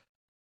member.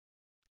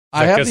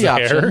 I have the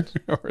option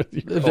or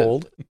you're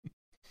old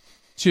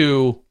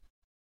to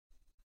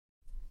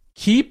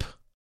keep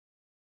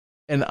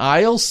an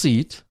aisle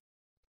seat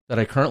that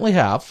I currently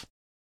have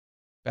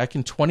back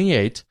in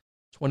 28C.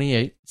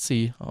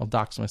 I'll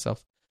dox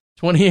myself.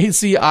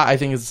 28C, I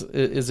think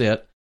is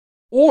it.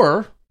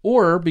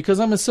 Or because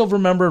I'm a silver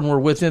member and we're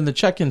within the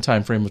check-in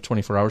time frame of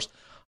 24 hours,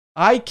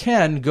 I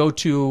can go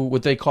to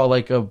what they call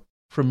like a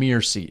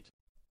premier seat.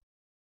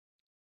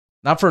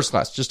 Not first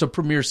class, just a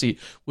premier seat,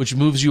 which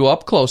moves you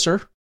up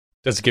closer.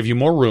 Does it give you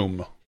more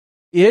room?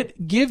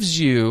 It gives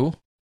you,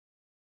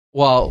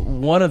 well,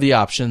 one of the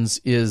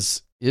options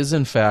is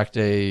in fact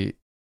an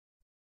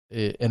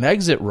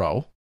exit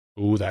row.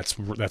 Ooh, that's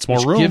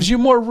more room. Gives you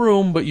more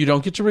room, but you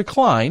don't get to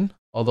recline.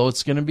 Although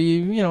it's going to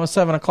be a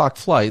 7:00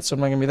 flight, so I'm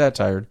not going to be that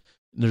tired.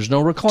 There's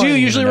no recline. Do you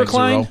usually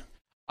recline?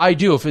 I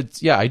do.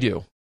 I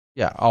do.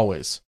 Yeah,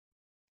 always.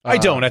 I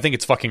don't. I think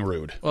it's fucking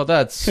rude. Well,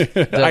 that's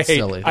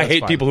silly. I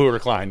hate people who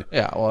recline.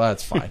 Yeah, well,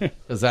 that's fine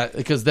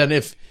because then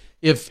if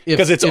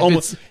it's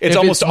almost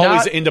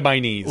always into my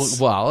knees.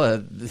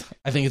 Well,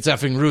 I think it's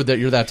effing rude that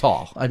you're that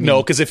tall. I mean,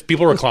 no, because if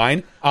people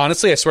recline,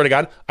 honestly, I swear to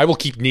God, I will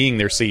keep kneeing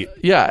their seat.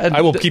 Yeah, and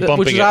I will keep bumping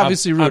which is it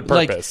obviously rude. on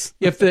purpose.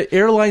 Like, if the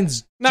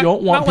airlines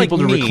don't want people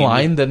to mean.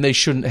 recline, then they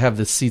shouldn't have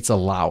the seats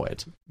allow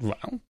it.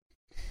 Well,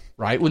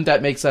 right? Wouldn't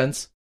that make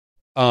sense?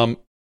 How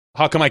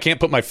come I can't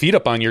put my feet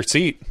up on your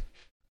seat?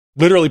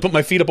 Literally put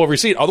my feet up over your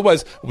seat.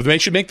 Otherwise, they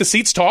should make the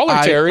seats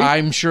taller, Terry.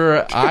 I'm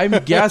sure. I'm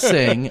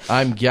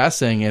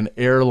guessing an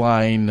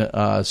airline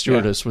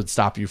stewardess would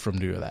stop you from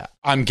doing that.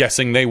 I'm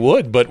guessing they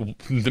would, but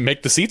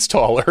make the seats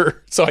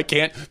taller so I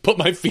can't put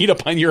my feet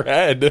up on your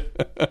head.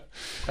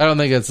 I don't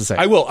think that's the same.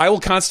 I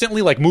will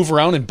constantly move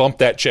around and bump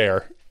that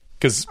chair.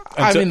 Because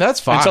that's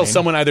fine. Until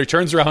someone either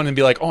turns around and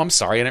be like, "Oh, I'm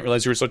sorry, I didn't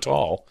realize you were so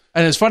tall."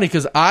 And it's funny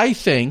because I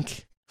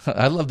think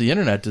I'd love the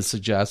internet to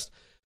suggest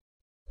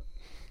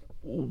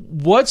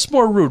what's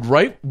more rude,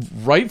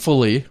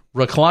 rightfully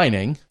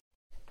reclining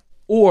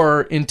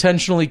or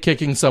intentionally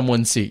kicking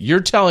someone's seat? You're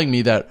telling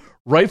me that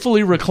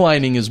rightfully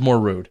reclining is more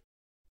rude.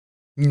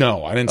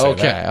 No, I didn't say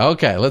that.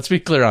 Okay. Let's be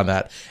clear on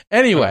that.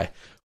 Anyway,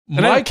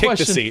 and I kick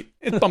the seat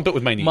and bump it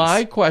with my knees.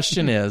 My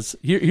question is,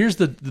 here's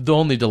the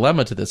only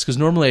dilemma to this, because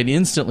normally I'd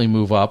instantly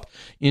move up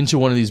into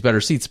one of these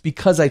better seats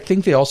because I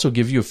think they also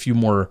give you a few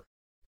more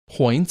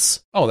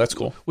points. Oh, that's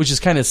cool. Which is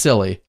kind of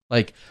silly.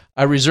 Like,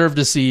 I reserved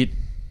a seat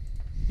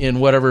in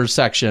whatever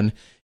section.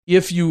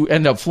 If you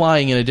end up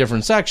flying in a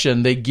different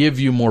section, they give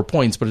you more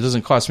points, but it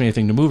doesn't cost me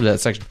anything to move to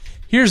that section.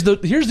 Here's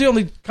the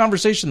only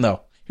conversation,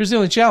 though. Here's the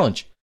only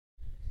challenge.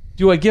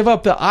 Do I give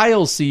up the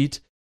aisle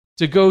seat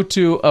to go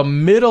to a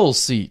middle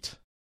seat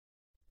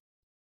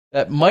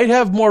that might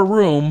have more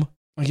room?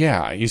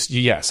 Yeah,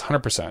 yes,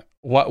 100%.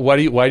 Why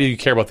do you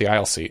care about the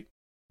aisle seat?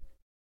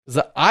 Because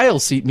the aisle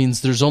seat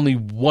means there's only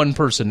one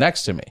person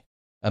next to me,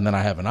 and then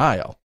I have an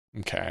aisle.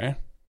 Okay.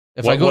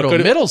 If I go to a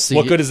middle seat...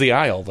 What good is the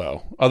aisle,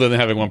 though, other than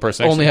having one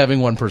person next to you? Only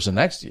having one person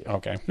next to you.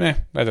 Okay.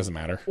 That doesn't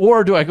matter.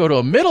 Or do I go to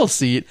a middle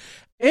seat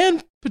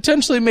and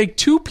potentially make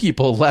two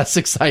people less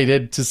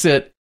excited to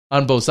sit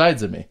on both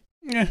sides of me?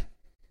 Yeah.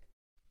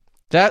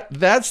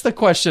 That's the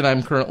question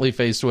I'm currently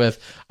faced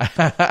with.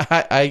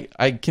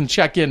 I can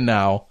check in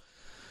now.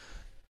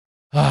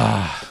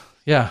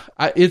 Yeah.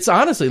 It's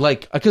honestly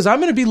like, because I'm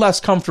going to be less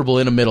comfortable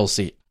in a middle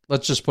seat.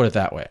 Let's just put it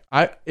that way.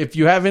 If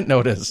you haven't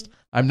noticed,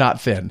 I'm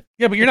not thin.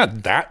 Yeah, but you're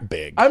not that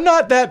big. I'm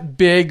not that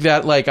big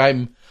that like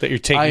that you're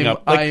taking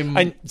up. Like,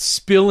 I'm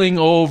spilling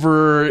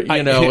over,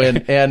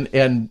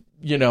 and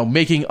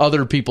making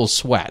other people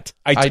sweat.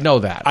 I know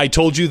that. I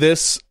told you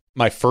this.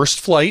 My first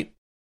flight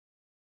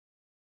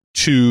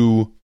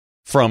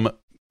from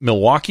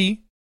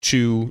Milwaukee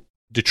to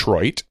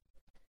Detroit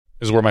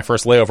is where my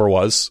first layover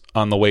was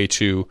on the way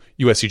to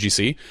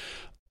USUGC.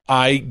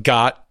 I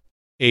got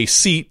a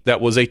seat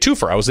that was a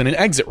twofer. I was in an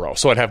exit row,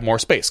 so I'd have more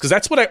space, because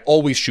that's what I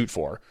always shoot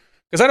for,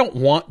 because I don't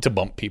want to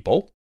bump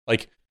people.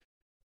 Like,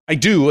 I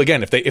do,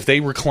 again, if they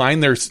recline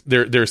they're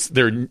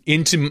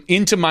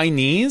into my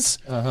knees.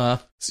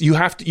 You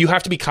have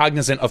to be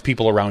cognizant of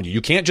people around you.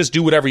 You can't just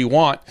do whatever you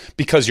want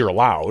because you're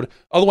allowed.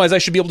 Otherwise, I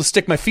should be able to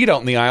stick my feet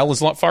out in the aisle as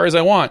far as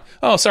I want.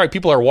 Oh, sorry,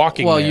 people are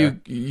walking. Well, there.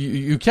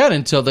 you can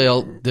until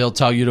they'll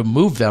tell you to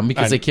move them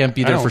because they can't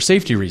be there for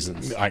safety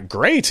reasons.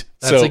 Great.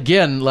 That's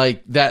again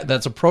like that.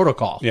 That's a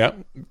protocol. Yeah.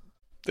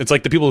 It's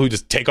like the people who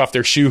just take off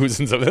their shoes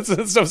and stuff.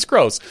 That stuff's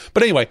gross.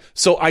 But anyway,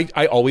 so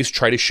I always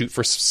try to shoot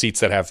for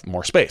seats that have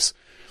more space.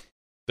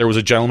 There was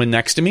a gentleman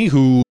next to me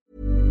who...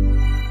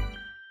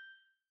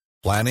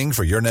 Planning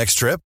for your next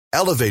trip?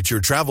 Elevate your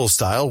travel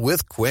style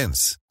with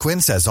Quince.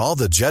 Quince has all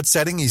the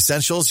jet-setting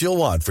essentials you'll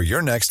want for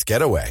your next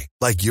getaway,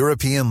 like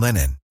European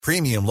linen,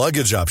 premium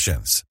luggage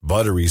options,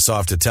 buttery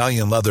soft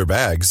Italian leather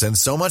bags, and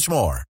so much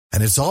more.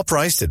 And it's all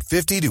priced at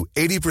 50 to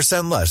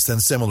 80% less than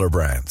similar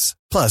brands.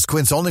 Plus,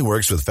 Quince only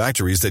works with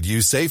factories that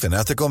use safe and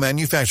ethical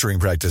manufacturing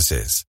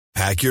practices.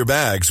 Pack your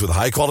bags with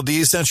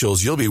high-quality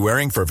essentials you'll be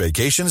wearing for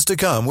vacations to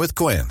come with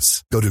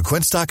Quince. Go to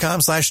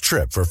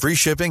quince.com/trip for free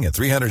shipping and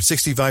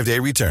 365-day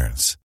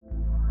returns.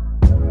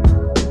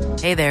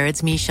 Hey there,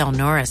 it's Michelle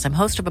Norris. I'm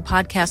host of a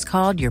podcast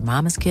called Your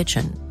Mama's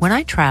Kitchen. When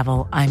I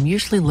travel, I'm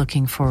usually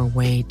looking for a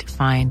way to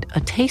find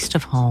a taste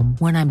of home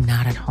when I'm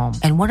not at home.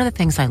 And one of the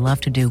things I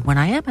love to do when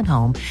I am at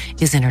home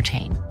is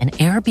entertain. And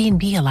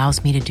Airbnb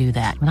allows me to do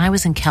that. When I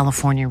was in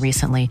California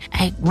recently,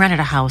 I rented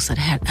a house that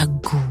had a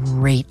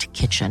great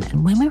kitchen.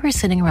 And when we were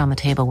sitting around the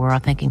table, we were all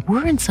thinking,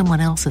 we're in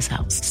someone else's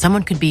house.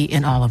 Someone could be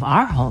in all of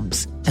our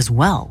homes as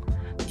well.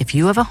 If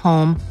you have a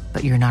home,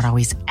 but you're not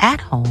always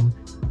at home,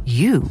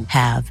 you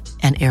have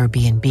an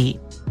Airbnb.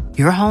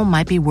 Your home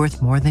might be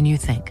worth more than you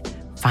think.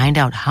 Find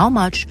out how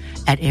much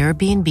at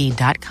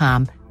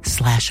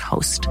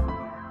airbnb.com/host.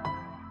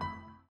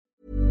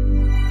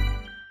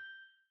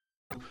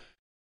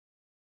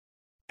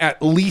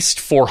 At least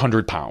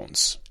 400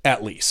 pounds,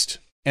 at least.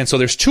 And so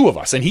there's two of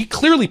us, and he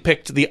clearly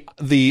picked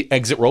the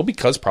exit row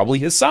because probably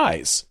his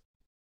size.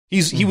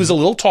 He was a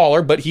little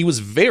taller, but he was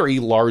very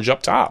large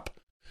up top.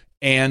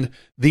 And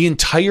the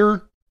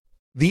entire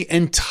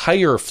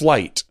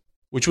flight,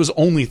 which was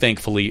only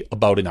thankfully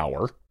about an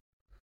hour,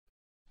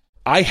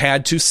 I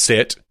had to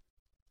sit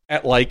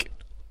at like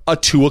a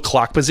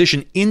 2:00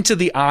 position into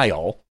the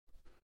aisle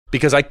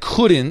because I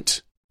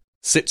couldn't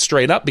sit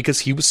straight up because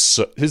he was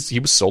so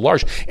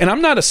large. And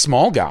I'm not a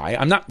small guy.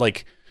 I'm not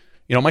like,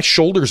 my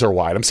shoulders are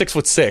wide. I'm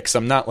 6'6".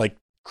 I'm not like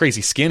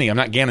crazy skinny. I'm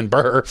not Gannon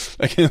Burr.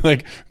 I can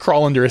like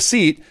crawl under a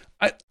seat.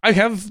 I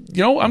have,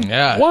 I'm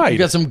wide. You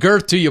got some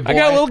girth to you, boy. I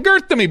got a little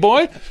girth to me,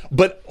 boy.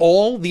 But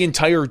the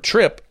entire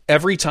trip,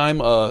 every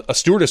time a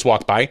stewardess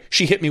walked by,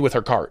 she hit me with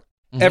her cart.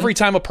 Mm-hmm. Every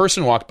time a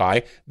person walked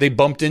by, they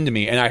bumped into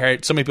me. And I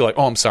heard somebody be like,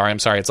 oh, I'm sorry.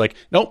 It's like,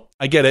 nope,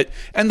 I get it.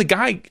 And the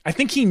guy, I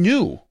think he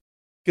knew.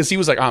 Because he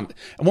was like, at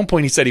one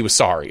point he said he was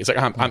sorry. He's like,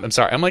 I'm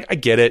sorry. I'm like, I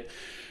get it.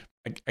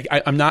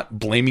 I'm not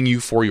blaming you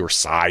for your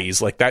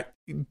size. Like that,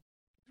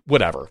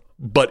 whatever.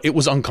 But it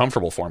was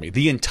uncomfortable for me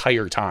the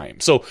entire time.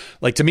 So,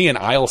 like, to me, an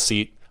aisle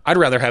seat, I'd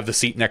rather have the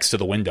seat next to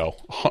the window.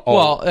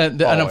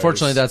 And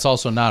unfortunately, that's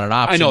also not an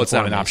option. I know it's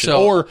not for an me. option.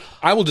 So Or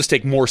I will just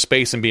take more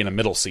space and be in a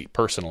middle seat,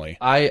 personally.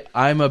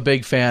 I'm a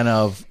big fan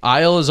of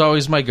aisle is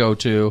always my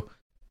go-to.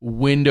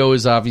 Window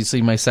is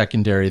obviously my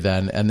secondary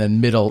then, and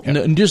then middle.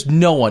 Yeah. Just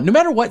no one, no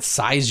matter what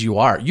size you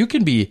are, you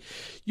can be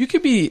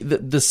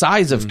the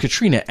size of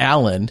Katrina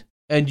Allen,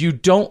 and you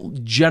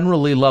don't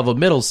generally love a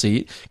middle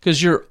seat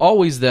because you're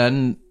always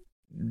then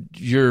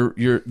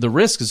the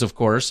risk is, of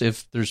course,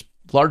 if there's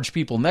large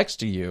people next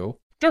to you.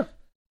 Sure.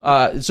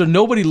 So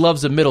nobody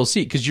loves a middle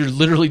seat because you're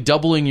literally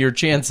doubling your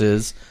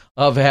chances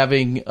of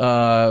having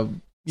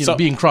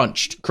being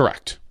crunched,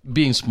 correct,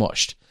 being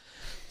smushed.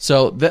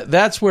 So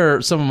that's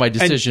where some of my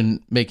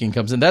decision making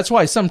comes in. That's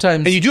why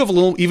sometimes, and you do have a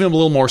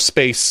little more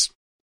space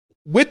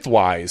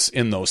width-wise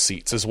in those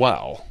seats as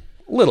well,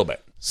 a little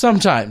bit.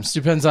 Sometimes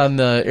depends on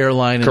the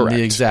airline and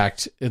the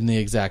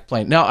exact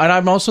plane. Now, and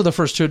I'm also the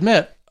first to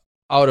admit,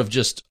 out of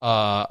just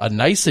a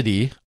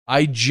nicety,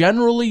 I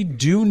generally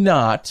do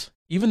not,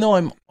 even though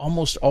I'm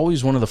almost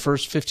always one of the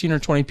first 15 or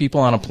 20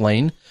 people on a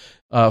plane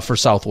for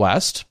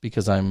Southwest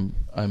because I'm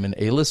an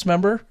A-list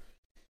member.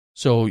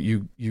 So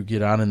you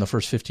get on in the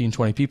first 15,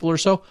 20 people or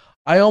so.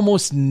 I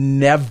almost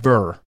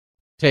never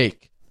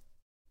take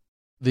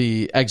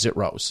the exit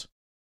rows.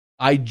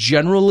 I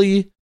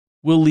generally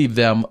will leave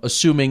them,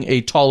 assuming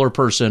a taller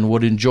person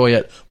would enjoy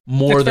it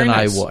more than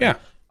I would. Yeah.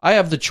 I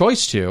have the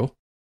choice to,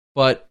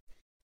 but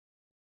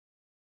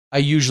I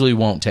usually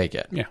won't take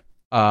it. Yeah.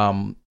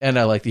 And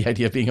I like the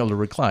idea of being able to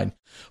recline.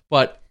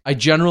 But I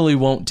generally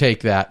won't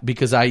take that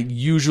because I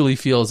usually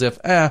feel as if,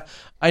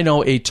 I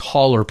know a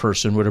taller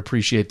person would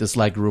appreciate this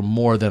legroom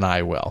more than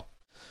I will.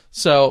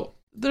 So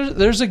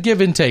there's a give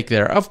and take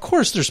there. Of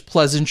course, there's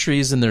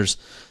pleasantries and there's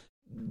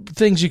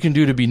things you can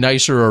do to be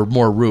nicer or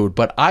more rude.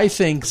 But I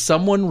think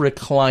someone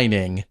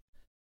reclining,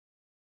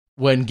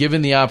 when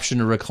given the option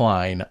to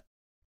recline,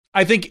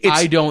 I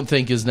don't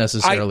think is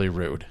necessarily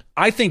rude.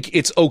 I think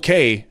it's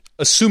okay,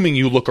 assuming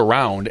you look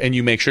around and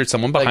you make sure it's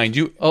someone behind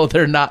you. Oh,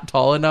 they're not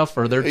tall enough,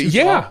 or they're too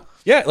small?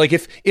 Yeah. Like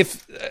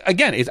if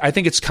again, I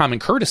think it's common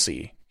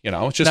courtesy.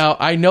 It's just now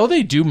I know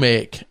they do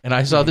make, and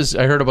I saw this.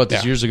 I heard about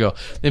this years ago.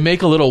 They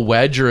make a little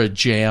wedge or a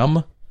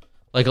jam,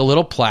 like a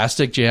little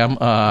plastic jam.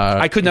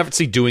 I could never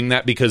see doing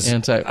that because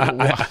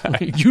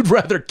you'd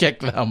rather kick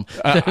them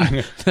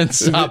than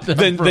stop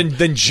them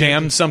than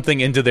jam something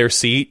into their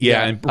seat.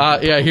 Yeah.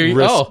 Here you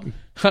go.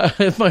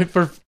 My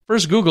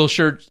first Google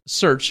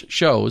search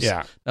shows.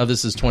 Yeah. Now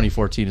this is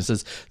 2014. It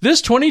says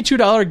this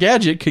 $22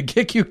 gadget could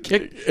get you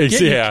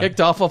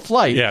kicked off a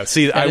flight. Yeah.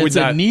 See, and it's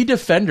a knee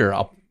defender,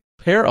 a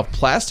pair of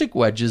plastic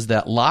wedges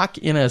that lock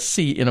in a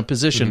seat in a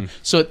position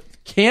so it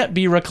can't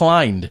be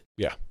reclined.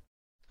 Yeah.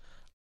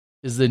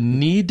 Is the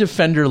knee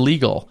defender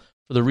legal?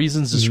 For the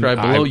reasons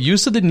described below,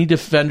 use of the knee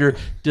defender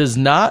does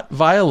not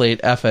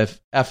violate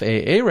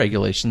FAA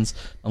regulations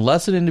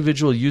unless an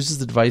individual uses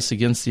the device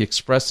against the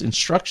express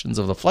instructions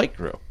of the flight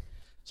crew.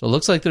 So it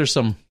looks like there's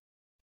some.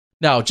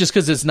 Now, just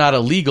because it's not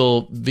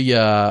illegal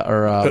via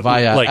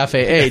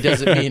FAA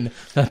doesn't mean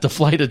that the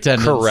flight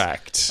attendants.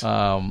 Correct.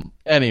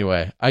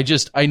 Anyway,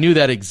 I knew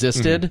that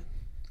existed.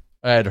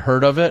 I had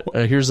heard of it.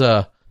 Here's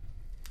a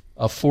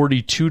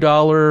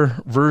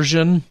 $42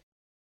 version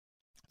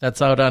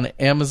that's out on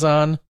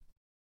Amazon.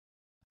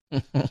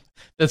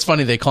 That's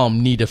funny. They call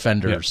them knee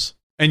defenders.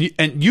 Yeah.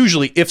 And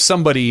usually, if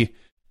somebody,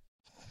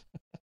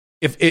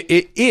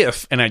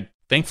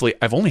 thankfully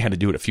I've only had to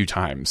do it a few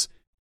times.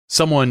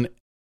 Someone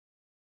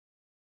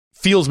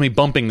feels me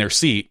bumping their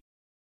seat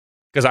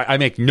because I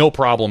make no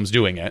problems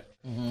doing it.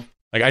 Mm-hmm.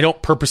 Like I don't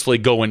purposefully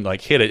go and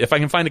like hit it. If I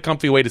can find a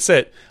comfy way to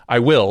sit, I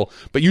will.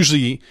 But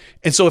usually,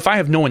 and so if I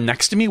have no one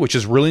next to me, which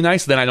is really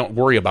nice, then I don't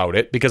worry about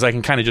it because I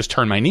can kind of just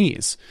turn my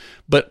knees.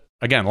 But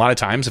again, a lot of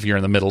times if you're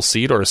in the middle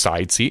seat or a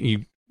side seat,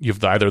 and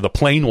you've either the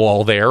plane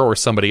wall there or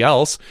somebody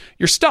else,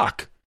 you're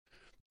stuck.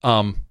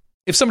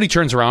 If somebody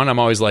turns around, I'm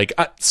always like,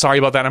 sorry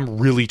about that. I'm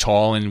really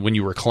tall, and when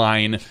you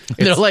recline,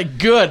 they're like,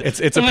 good.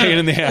 It's a pain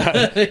in the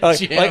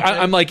ass.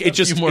 I'm like,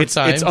 it's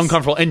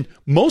uncomfortable, and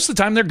most of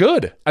the time they're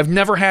good. I've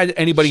never had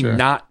anybody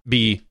not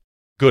be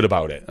good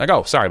about it. Like,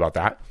 oh, sorry about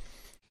that.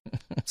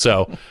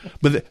 So,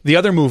 but the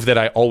other move that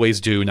I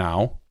always do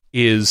now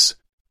is,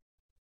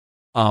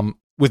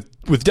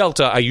 with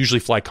Delta, I usually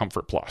fly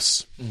Comfort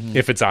Plus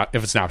if it's an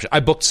option. I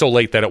booked so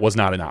late that it was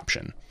not an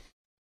option.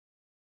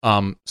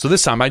 So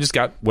this time I just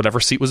got whatever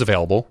seat was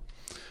available.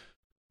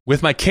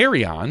 With my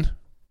carry-on,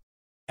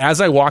 as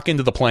I walk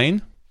into the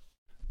plane,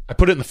 I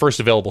put it in the first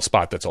available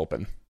spot that's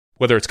open.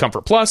 Whether it's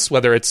Comfort Plus,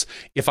 whether it's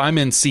if I'm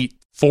in seat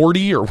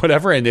 40 or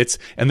whatever, and this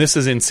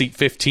is in seat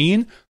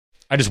 15,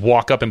 I just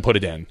walk up and put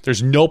it in.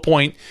 There's no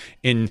point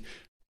in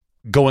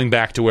going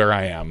back to where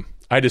I am.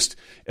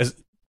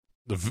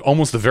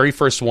 Almost the very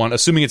first one,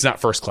 assuming it's not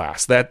first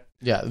class. They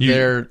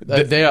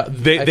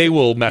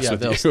will mess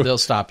with you. They'll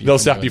stop you. They'll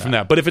stop you from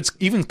that. But if it's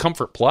even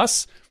Comfort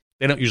Plus,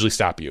 they don't usually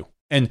stop you.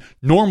 And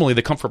normally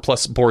the Comfort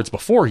Plus board's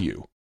before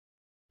you.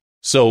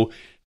 So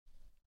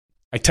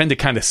I tend to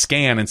kind of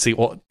scan and see,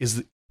 well,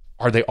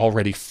 are they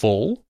already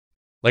full?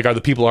 Like, are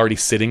the people already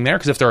sitting there?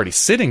 Because if they're already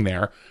sitting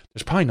there,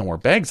 there's probably no more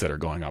bags that are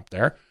going up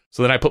there.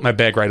 So then I put my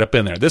bag right up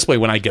in there. This way,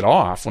 when I get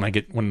off,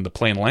 when the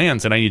plane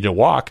lands and I need to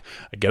walk,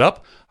 I get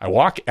up, I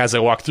walk. As I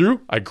walk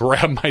through, I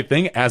grab my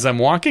thing as I'm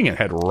walking and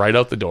head right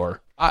out the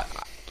door.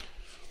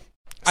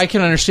 I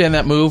can understand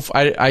that move.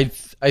 I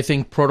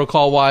think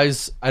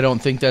protocol-wise, I don't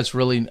think that's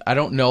really... I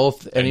don't know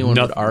if anyone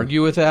would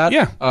argue with that.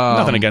 Yeah,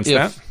 nothing against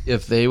that.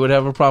 If they would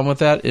have a problem with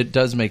that, it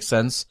does make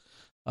sense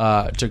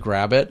to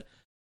grab it.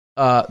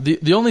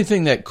 The only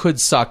thing that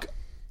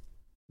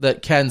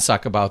can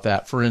suck about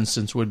that, for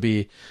instance, would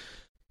be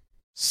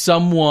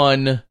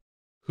someone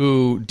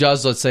who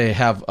does, let's say,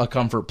 have a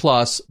Comfort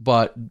Plus,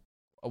 but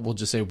we'll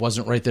just say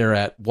wasn't right there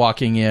at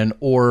walking in,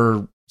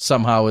 or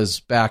somehow is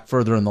back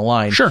further in the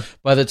line. Sure.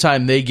 By the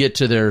time they get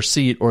to their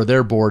seat or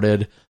they're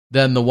boarded,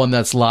 then the one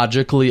that's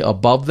logically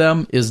above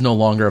them is no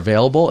longer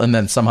available, and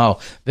then somehow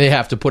they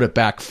have to put it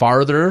back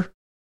farther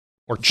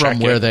or check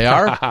from where they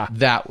are.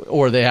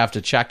 Or they have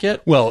to check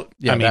it. Well,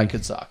 yeah, I mean, that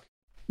could suck.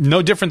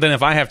 No different than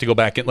if I have to go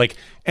back and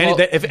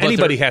if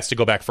anybody has to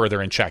go back further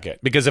and check it,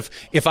 because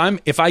if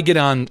I get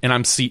on and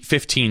I'm seat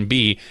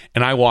 15B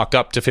and I walk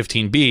up to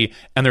 15B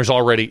and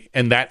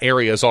that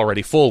area is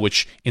already full,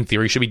 which in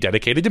theory should be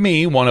dedicated to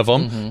me, one of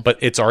them, but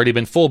it's already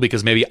been full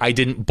because maybe I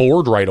didn't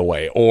board right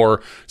away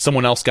or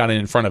someone else got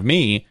in front of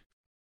me,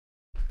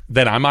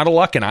 then I'm out of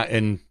luck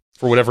and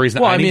for whatever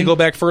reason I need to go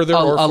back further.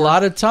 A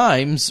lot of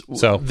times,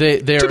 so they're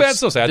too bad,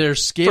 so sad. They're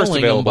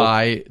scaling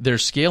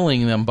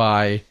them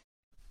by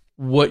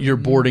what your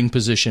boarding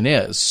position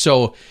is.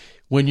 So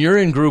when you're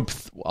in group,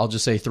 I'll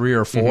just say 3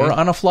 or 4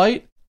 on a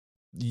flight,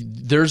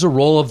 there's a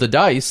roll of the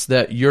dice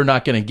that you're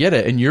not going to get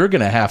it, and you're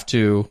going to have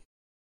to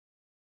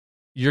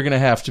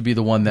be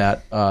the one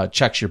that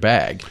checks your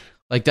bag.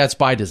 Like, that's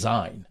by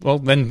design. Well,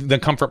 then the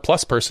Comfort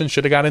Plus person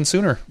should have got in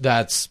sooner.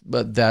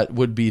 That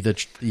would be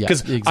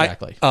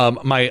exactly. On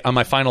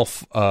my final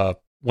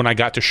when I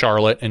got to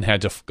Charlotte and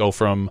had to go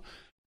from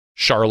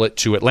Charlotte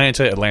to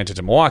Atlanta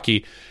to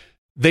Milwaukee,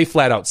 they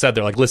flat out said,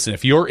 they're like, listen,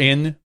 if you're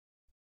in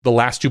the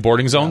last 2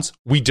 boarding zones,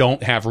 we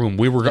don't have room.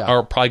 We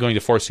are probably going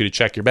to force you to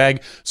check your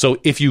bag. So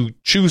if you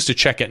choose to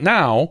check it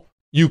now,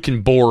 you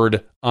can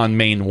board on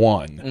main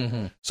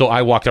 1. So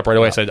I walked up right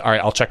away. I said, all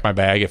right, I'll check my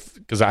bag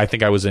because I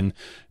think I was in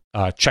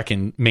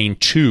check-in main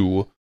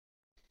 2.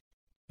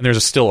 And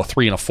there's still a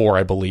 3 and a 4,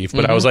 I believe.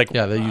 But I was like,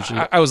 they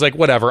usually. I was like,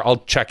 whatever, I'll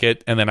check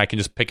it, and then I can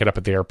just pick it up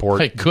at the airport.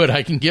 Like, good,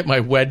 I can get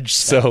my wedge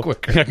set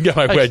quicker. I can get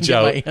my wedge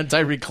out. My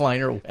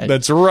anti-recliner wedge.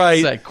 That's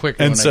right. Set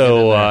quicker. And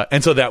so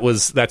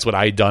that's what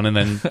I had done. And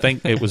then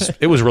it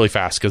was really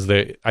fast because I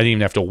didn't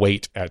even have to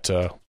wait at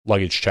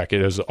luggage check.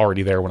 It was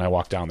already there when I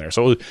walked down there,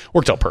 so it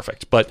worked out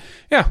perfect. But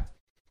yeah,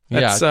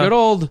 good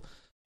old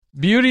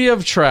beauty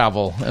of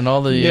travel and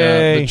all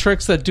the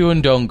tricks that do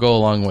and don't go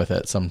along with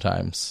it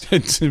sometimes.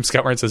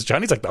 Scott Martin says,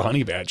 Johnny's like the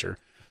honey badger.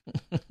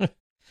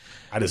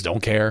 I just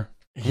don't care.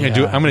 I'm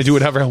gonna do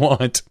whatever I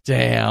want.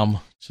 Damn.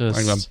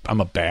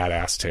 I'm a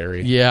badass,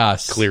 Terry.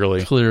 Yes.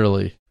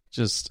 Clearly.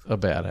 Just a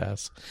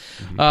badass.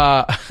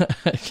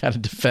 Gotta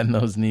defend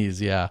those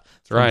knees, yeah.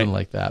 Something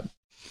like that.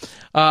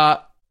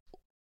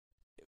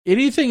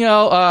 Anything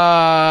else?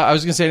 I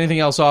was going to say anything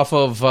else off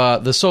of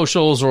the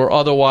socials or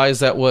otherwise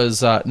that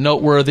was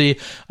noteworthy.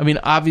 I mean,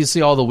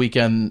 obviously, all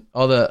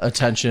the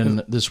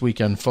attention this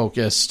weekend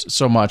focused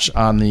so much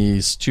on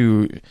these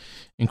 2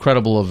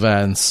 incredible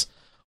events.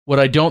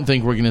 What I don't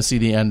think we're going to see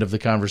the end of the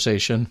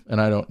conversation,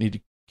 and I don't need to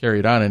carry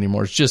it on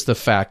anymore. It's just the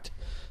fact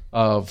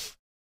of,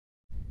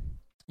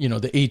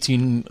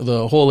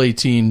 the whole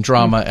 18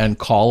 drama and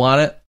call on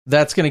it.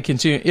 That's going to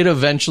continue. It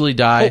eventually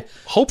die.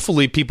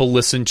 Hopefully people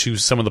listen to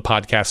some of the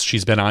podcasts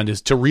she's been on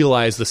to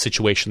realize the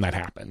situation that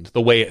happened,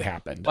 the way it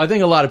happened. I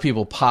think a lot of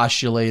people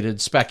postulated,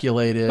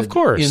 speculated, of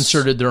course,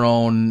 inserted their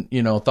own,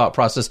 thought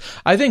process.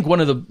 I think one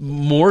of the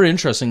more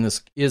interesting,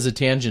 this is a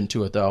tangent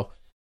to it though,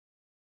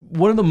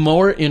 one of the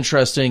more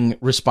interesting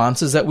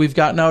responses that we've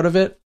gotten out of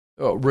it,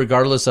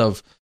 regardless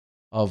of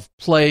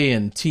play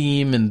and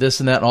team and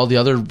this and that and all the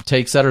other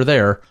takes that are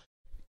there,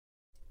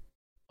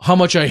 how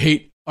much I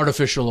hate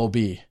artificial OB,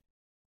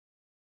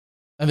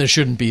 and they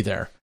shouldn't be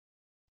there.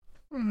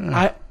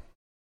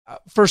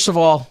 First of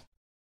all,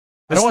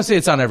 I don't want to say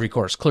it's on every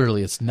course.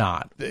 Clearly, it's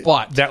not.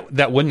 But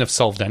that wouldn't have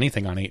solved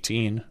anything on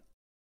 18.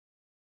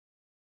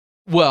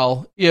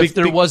 Well, if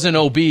there was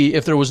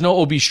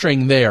no OB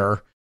string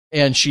there,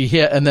 and she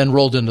hit and then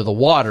rolled into the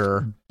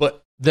water, but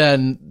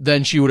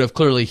then she would have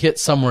clearly hit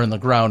somewhere in the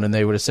ground, and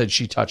they would have said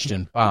she touched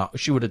inbounds.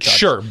 She would have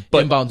touched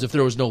inbounds if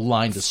there was no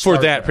line to start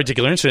for that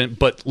particular incident.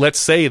 But let's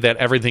say that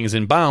everything is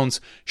inbounds.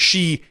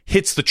 She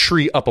hits the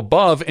tree up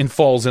above and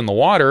falls in the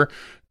water.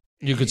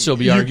 You could still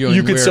be arguing.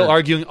 You could still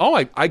arguing. Oh,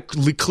 I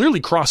clearly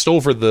crossed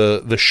over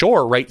the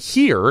shore right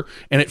here,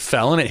 and it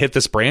fell and it hit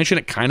this branch, and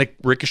it kind of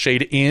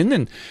ricocheted in,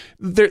 and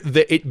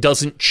it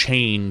doesn't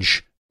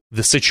change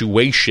the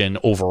situation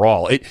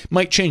overall. It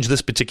might change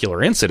this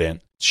particular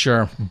incident.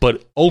 Sure.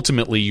 But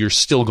ultimately, you're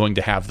still going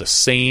to have the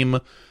same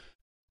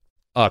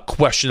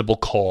questionable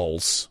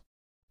calls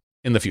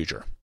in the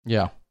future.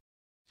 Yeah.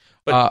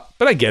 But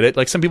I get it.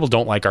 Like, some people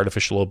don't like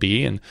artificial OB,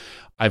 and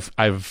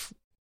I've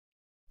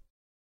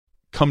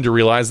come to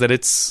realize that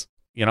it's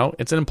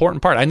an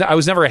important part. I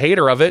was never a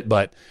hater of it,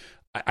 but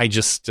I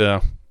just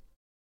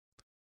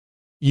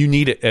you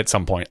need it at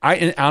some point.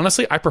 And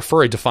honestly, I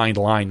prefer a defined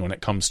line when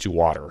it comes to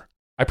water.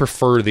 I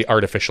prefer the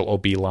artificial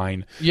OB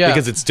line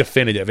because it's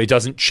definitive. It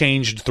doesn't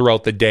change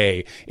throughout the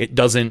day. It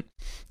doesn't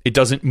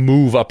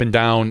move up and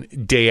down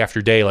day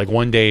after day. Like,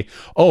 one day,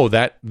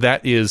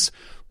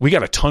 we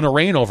got a ton of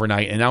rain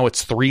overnight, and now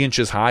it's 3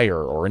 inches higher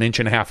or 1.5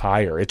 inches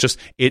higher.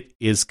 It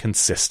is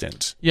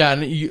consistent. Yeah,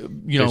 and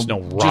There's no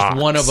rocks. Just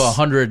one of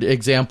 100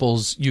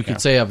 examples you could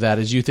say of that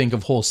is you think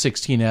of hole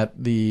 16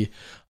 at the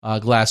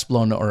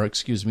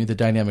the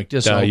Dynamic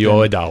Disc Open, you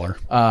owe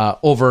 $1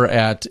 over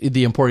at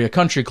the Emporia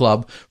Country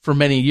Club. For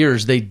many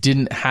years, they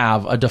didn't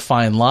have a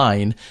defined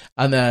line,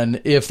 and then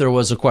if there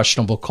was a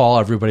questionable call,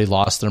 everybody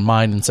lost their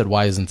mind and said,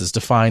 "Why isn't this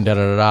defined?" Da,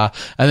 da, da, da.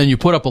 And then you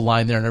put up a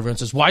line there, and everyone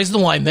says, "Why is the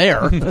line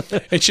there?"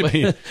 It should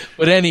be.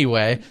 But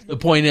anyway, the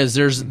point is,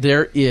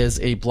 there is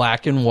a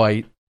black and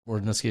white, or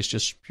in this case,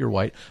 just pure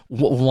white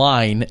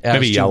line as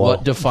Maybe to yellow.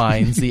 what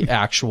defines the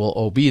actual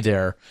OB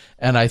there.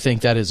 And I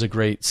think that is a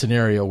great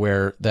scenario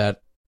where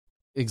that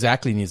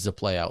exactly needs to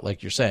play out,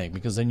 like you're saying,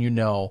 because then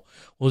well,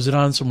 is it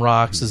on some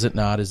rocks? Is it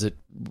not? Is it,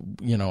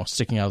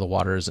 sticking out of the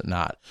water? Is it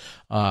not?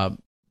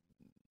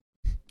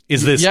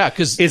 Is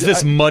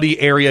this muddy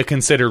area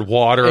considered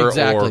water?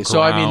 Exactly. Or ground?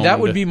 So, I mean, that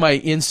would be my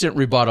instant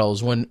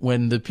rebuttals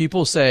when the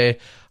people say,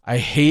 I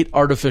hate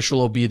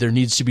artificial OB, there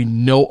needs to be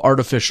no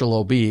artificial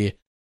OB.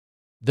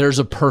 There's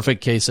a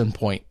perfect case in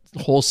point.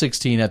 Hole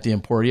 16 at the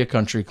Emporia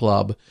Country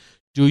Club.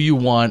 Do you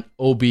want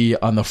OB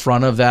on the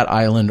front of that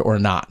island or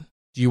not?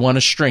 Do you want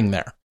a string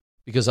there?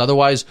 Because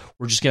otherwise,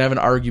 we're just going to have an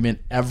argument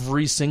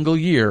every single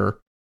year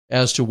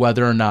as to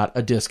whether or not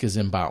a disc is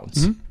in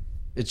bounds. Mm-hmm.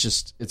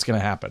 It's going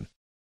to happen.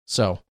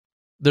 So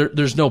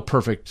there's no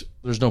perfect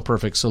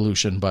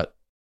solution, but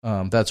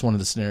that's one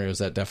of the scenarios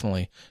that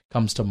definitely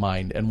comes to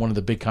mind, and one of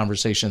the big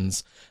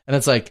conversations. And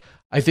it's like,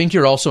 I think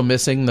you're also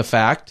missing the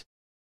fact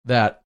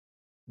that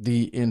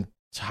the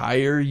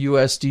entire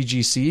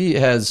USDGC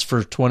has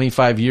for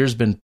 25 years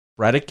been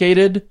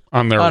predicated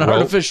on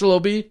artificial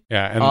OB,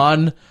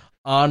 and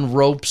on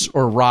ropes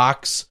or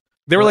rocks.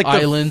 They were like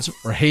islands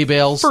or hay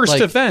bales. First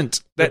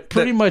event that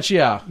pretty much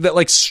that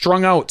like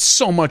strung out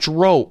so much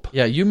rope.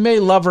 Yeah, you may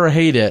love or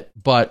hate it,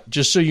 but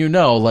just so you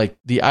know, like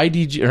the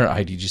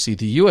IDGC,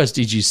 the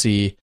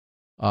USDGC,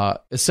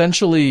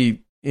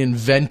 essentially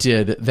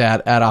invented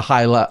that at a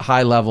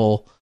high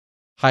level,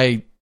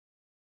 highly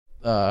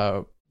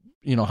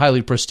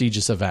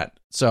prestigious event.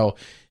 So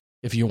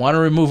if you want to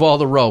remove all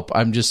the rope,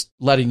 I'm just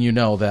letting you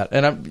know that.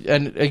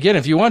 And again,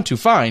 if you want to,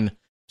 fine.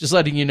 Just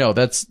letting you know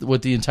that's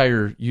what the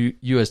entire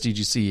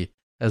USDGC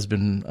has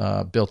been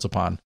built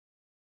upon.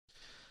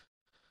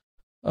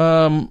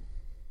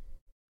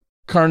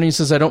 Carney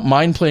says, I don't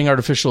mind playing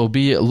artificial OB.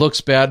 It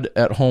looks bad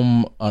at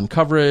home on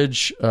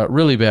coverage.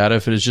 Really bad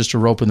if it is just a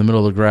rope in the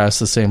middle of the grass,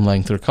 the same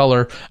length or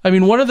color. I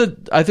mean,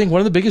 I think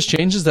one of the biggest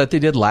changes that they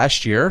did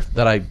last year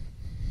that I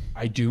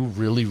do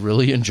really,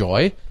 really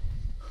enjoy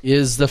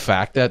is the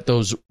fact that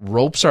those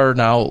ropes are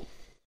now,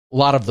 a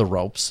lot of the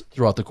ropes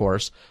throughout the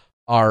course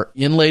are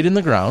inlaid in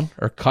the ground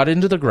or cut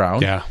into the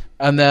ground. Yeah.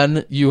 And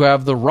then you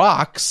have the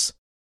rocks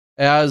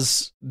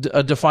as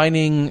a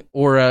defining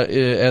or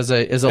as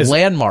a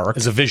landmark.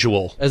 As a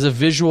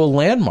visual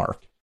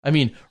landmark. I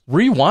mean,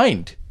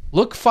 rewind.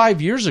 Look,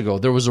 5 years ago,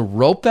 there was a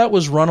rope that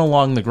was run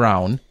along the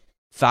ground,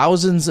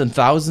 thousands and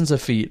thousands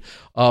of feet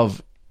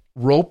of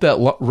rope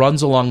that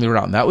runs along the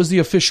ground. That was the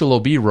official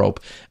OB rope.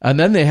 And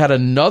then they had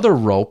another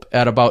rope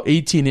at about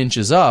 18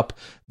 inches up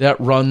that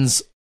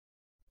runs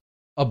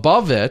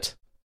above it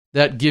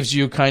that gives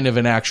you kind of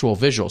an actual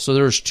visual. So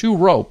there's 2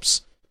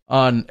 ropes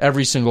on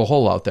every single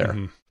hole out there.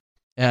 Mm-hmm.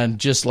 And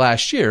just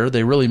last year,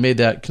 they really made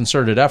that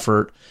concerted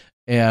effort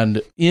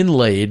and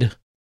inlaid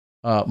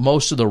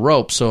most of the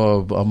ropes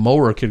so a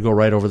mower could go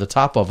right over the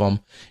top of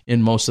them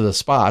in most of the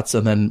spots,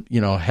 and then,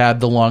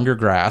 had the longer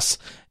grass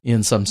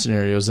in some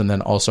scenarios, and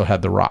then also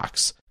had the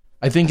rocks.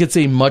 I think it's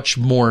a much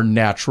more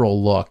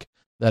natural look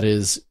that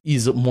is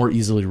more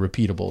easily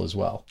repeatable as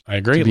well. I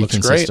agree. It looks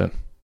consistent.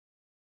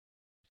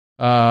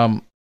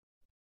 Great.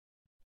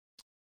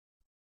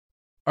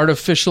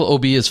 Artificial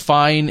OB is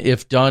fine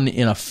if done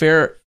in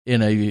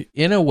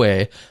a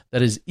way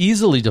that is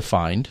easily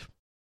defined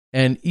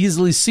and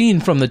easily seen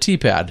from the tee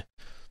pad.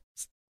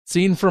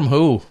 Seen from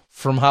who?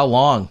 From how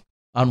long?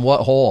 On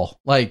what hole?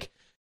 Like,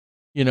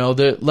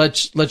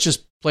 let's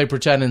just play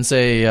pretend and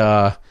say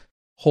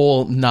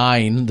hole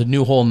 9, the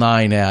new hole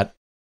 9 at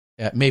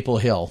Maple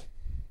Hill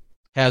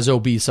has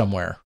OB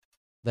somewhere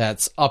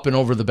that's up and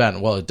over the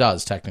bend. Well, it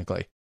does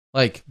technically.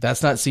 Like,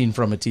 that's not seen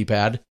from a tee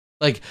pad.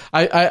 Like,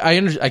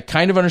 I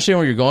kind of understand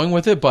where you're going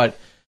with it, but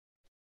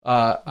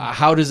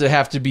how does it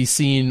have to be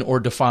seen or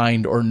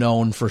defined or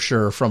known for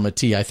sure from a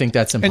tee? I think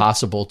that's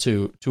impossible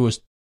to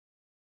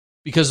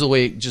because of the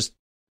way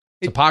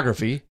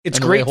topography. It's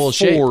great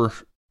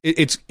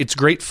it's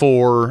great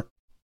for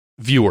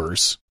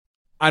viewers.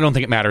 I don't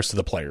think it matters to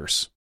the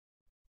players.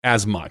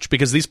 as much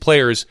because these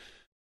players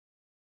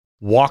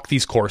walk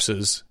these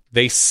courses.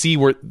 They see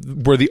where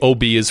the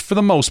OB is for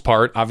the most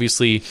part,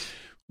 obviously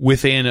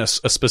within a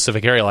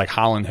specific area, like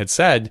Holland had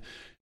said.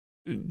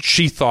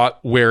 She thought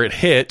where it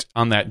hit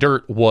on that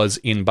dirt was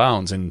in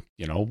bounds. And,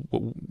 no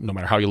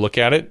matter how you look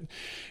at it,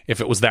 if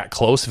it was that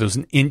close, if it was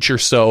an inch or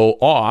so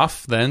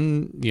off,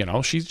 then,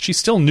 she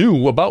still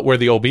knew about where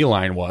the OB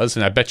line was.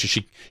 And I bet you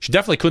she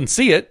definitely couldn't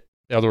see it.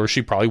 Otherwise,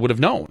 she probably would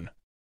have known.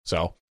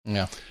 So,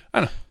 yeah.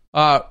 I don't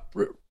know.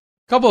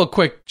 Couple of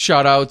quick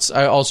shout outs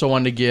I also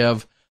wanted to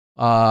give.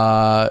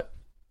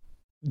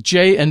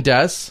 Jay and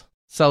Des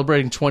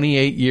celebrating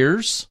 28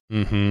 years.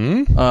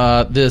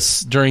 Mm-hmm.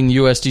 This during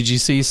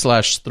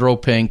USDGC/Throw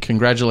Pink.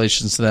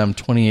 Congratulations to them.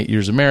 28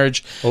 years of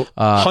marriage.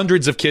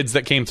 Hundreds of kids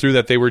that came through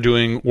that they were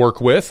doing work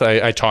with.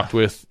 I talked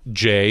with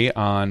Jay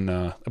on,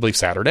 I believe,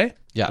 Saturday.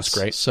 Yes. That's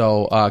great.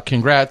 So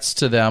congrats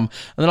to them.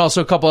 And then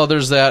also a couple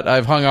others that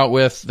I've hung out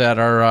with that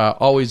are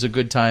always a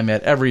good time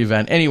at every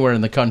event, anywhere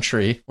in the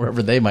country,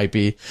 wherever they might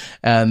be.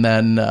 And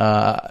then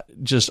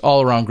just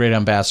all around great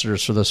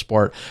ambassadors for the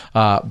sport.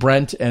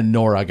 Brent and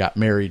Nora got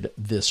married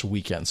this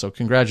weekend. So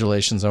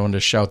congratulations. I wanted to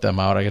shout them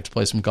out. I got to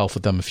play some golf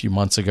with them a few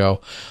months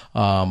ago.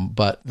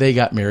 But they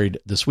got married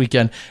this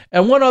weekend.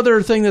 And one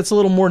other thing that's a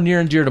little more near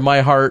and dear to my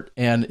heart,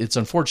 and it's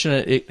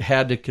unfortunate it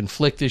had to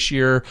conflict this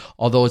year,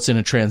 although it's in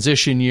a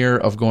transition year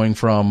of going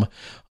from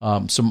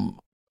some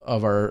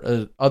of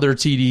our other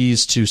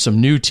TDs to some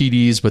new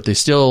TDs, but they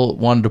still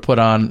wanted to put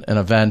on an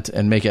event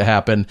and make it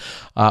happen.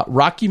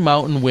 Rocky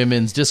Mountain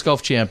Women's Disc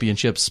Golf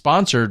Championship,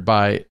 sponsored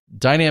by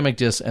Dynamic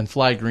Disc and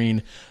Fly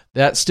Green,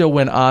 that still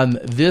went on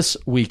this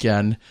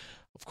weekend.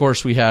 Of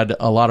course, we had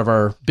a lot of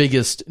our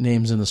biggest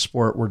names in the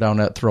sport were down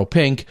at Throw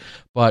Pink,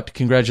 but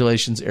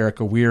congratulations,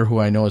 Erica Weir, who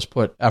I know has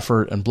put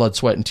effort and blood,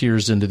 sweat, and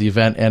tears into the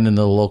event and in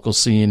the local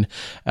scene,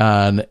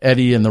 and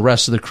Eddie and the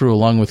rest of the crew,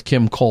 along with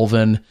Kim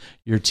Colvin,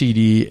 your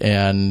TD,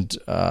 and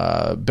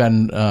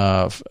Ben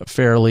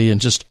Fairley, and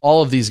just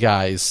all of these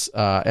guys.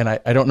 And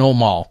I don't know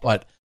them all,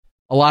 but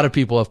a lot of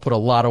people have put a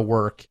lot of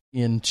work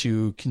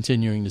into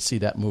continuing to see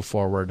that move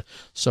forward.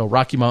 So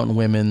Rocky Mountain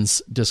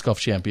Women's Disc Golf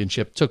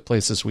Championship took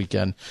place this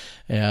weekend,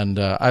 and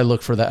I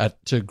look for that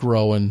to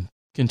grow and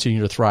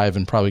continue to thrive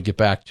and probably get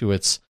back to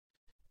its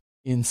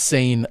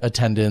insane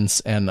attendance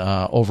and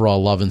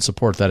overall love and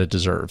support that it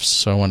deserves.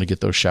 So I want to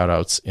get those shout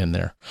outs in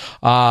there.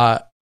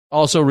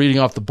 Also reading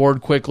off the board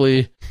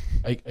quickly,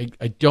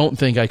 I don't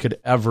think I could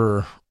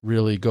ever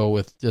really go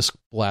with Disc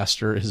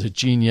Blaster is a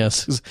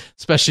genius,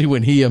 especially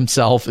when he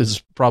himself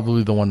is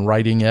probably the one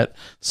writing it.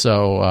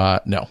 So,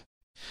 no.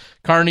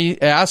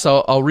 Carney asks,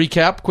 I'll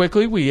recap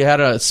quickly. We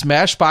had a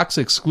Smashbox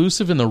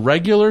exclusive in the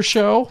regular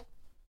show.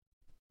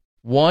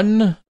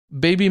 One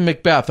Baby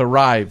Macbeth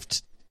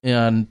arrived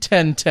in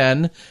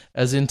 10/10,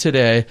 as in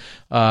today.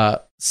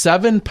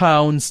 7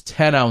 pounds,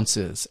 10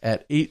 ounces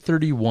at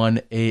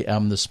 8:31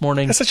 a.m. this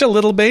morning. That's such a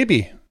little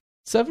baby.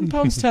 7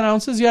 pounds, 10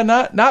 ounces. Yeah,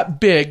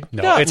 not big,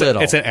 no, not it's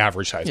little. It's an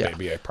average size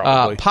baby,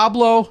 probably.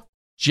 Pablo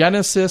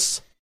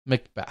Genesis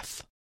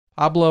Macbeth.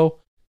 Pablo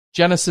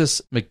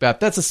Genesis Macbeth.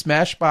 That's a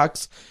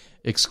Smashbox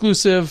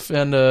exclusive,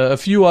 and a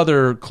few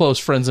other close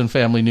friends and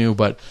family knew,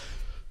 but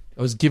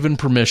I was given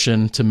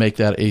permission to make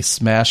that a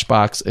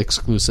Smashbox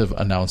exclusive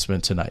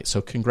announcement tonight.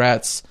 So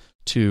congrats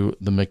to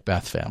the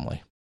Macbeth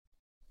family.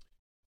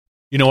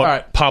 You know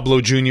what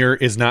Pablo Jr.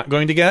 is not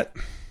going to get?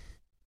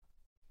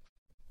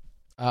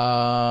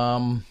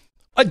 A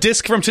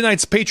disc from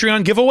tonight's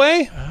Patreon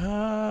giveaway?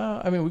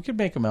 I mean, we could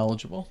make him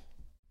eligible.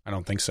 I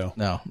don't think so.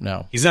 No.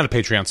 He's not a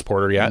Patreon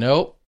supporter yet.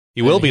 Nope.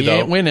 He will be, though. He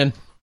ain't winning.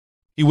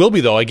 He will be,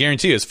 though. I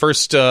guarantee you. His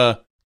first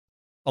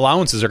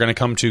allowances are going to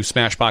come to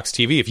Smashbox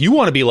TV. If you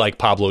want to be like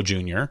Pablo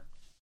Jr.,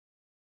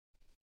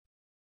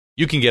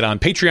 you can get on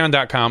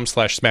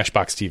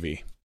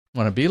patreon.com/SmashboxTV.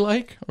 Want to be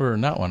like or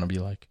not want to be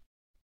like?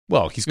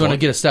 Well, you want to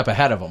get a step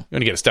ahead of him. You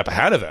want to get a step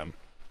ahead of him.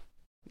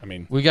 I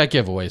mean, we got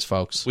giveaways,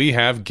 folks. We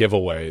have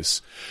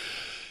giveaways.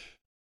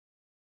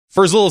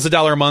 For as little as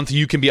 $1 a month,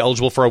 you can be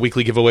eligible for our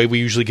weekly giveaway. We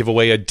usually give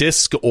away a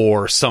disc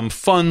or some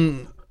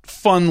fun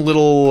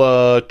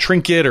little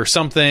trinket or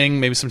something.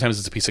 Maybe sometimes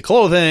it's a piece of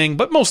clothing,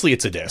 but mostly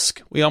it's a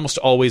disc. We almost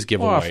always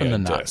give away a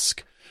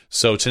disc.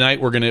 So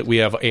tonight we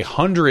have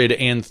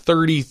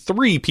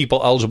 133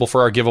 people eligible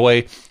for our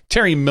giveaway.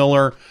 Terry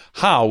Miller,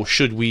 how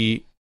should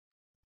we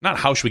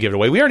give it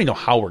away? We already know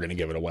how we're going to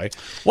give it away.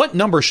 What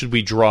number should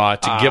we draw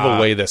to give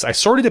away this? I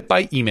sorted it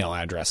by email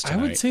address tonight.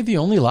 I would say the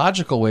only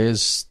logical way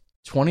is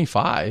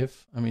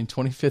 25. I mean,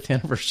 25th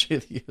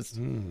anniversary.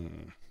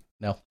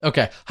 No.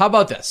 Okay. How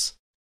about this?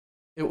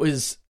 It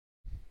was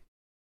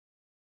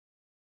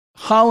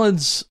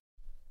Holland's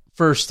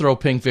first Throw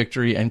Pink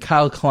victory and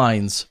Kyle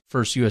Klein's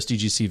first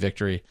USDGC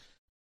victory.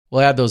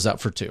 We'll add those up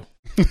for 2.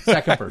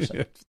 Second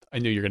person. I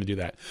knew you were going to do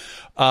that.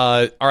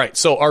 All right.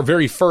 So our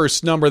very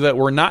first number that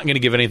we're not going to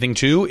give anything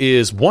to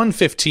is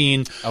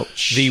 115.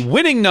 Ouch. The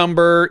winning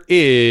number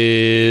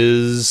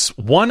is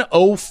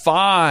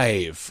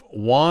 105.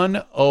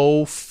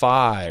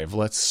 105.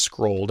 Let's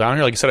scroll down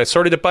here. Like I said, I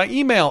sorted it by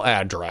email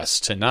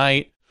address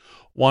tonight.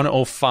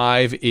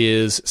 105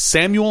 is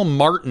Samuel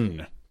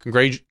Martin.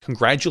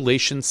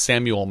 Congratulations,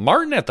 Samuel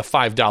Martin, at the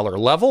 $5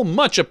 level.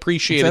 Much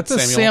appreciated, Is that the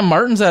Samuel. Sam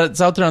Martins that's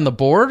out there on the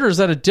board, or is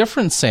that a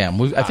different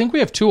Sam? I think we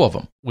have two of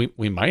them.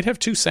 We might have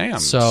two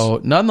Sams.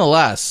 So,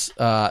 nonetheless,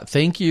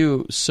 thank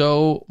you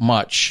so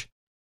much,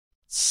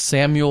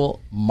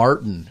 Samuel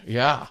Martin.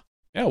 Yeah,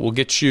 we'll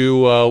get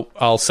you,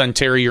 I'll send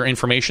Terry your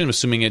information,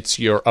 assuming it's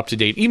your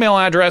up-to-date email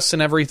address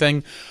and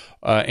everything,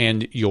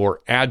 and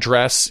your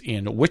address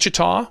in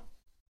Wichita.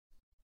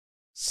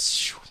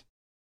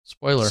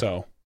 Spoiler.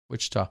 So,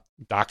 Wichita.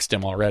 Doxed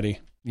him already.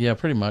 Yeah,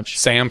 pretty much.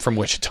 Sam from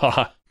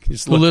Wichita.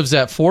 Who lives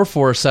at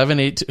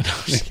 44782.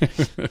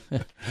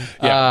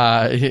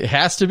 It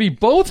has to be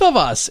both of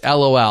us,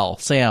 LOL,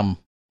 Sam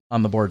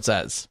on the board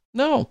says.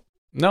 No,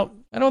 I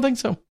don't think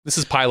so. This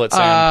is Pilot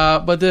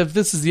Sam. But if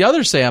this is the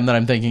other Sam that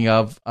I'm thinking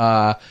of,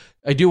 I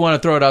do want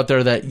to throw it out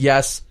there that,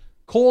 yes,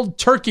 cold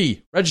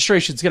turkey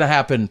registration is going to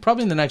happen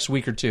probably in the next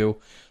week or two.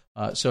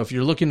 So if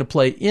you're looking to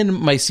play in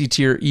my C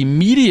tier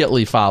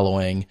immediately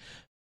following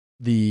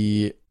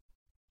the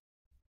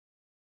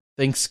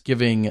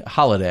Thanksgiving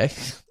holiday,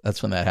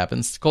 that's when that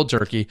happens, cold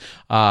turkey,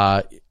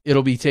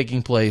 it'll be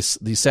taking place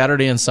the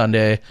Saturday and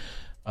Sunday,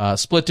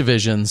 split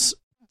divisions.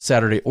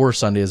 Saturday or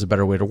Sunday is a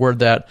better way to word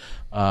that.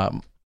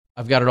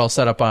 I've got it all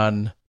set up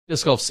on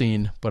Disc Golf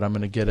Scene, but I'm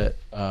going to get it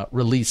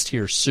released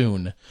here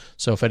soon.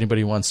 So if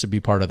anybody wants to be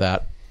part of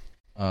that,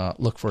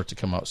 look for it to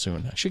come out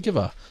soon. I should give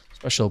a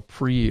special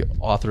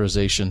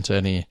pre-authorization to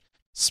any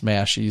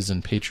Smashies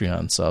and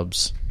Patreon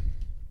subs.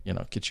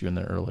 Get you in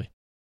there early.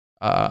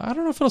 I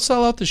don't know if it'll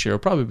sell out this year.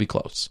 It'll probably be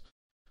close.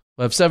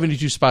 We'll have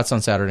 72 spots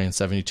on Saturday and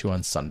 72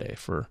 on Sunday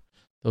for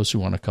those who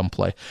want to come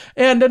play.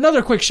 And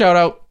another quick shout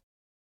out.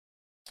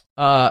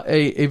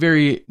 A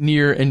very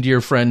near and dear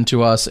friend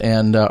to us,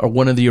 and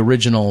one of the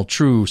original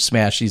true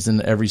Smashies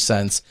in every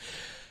sense,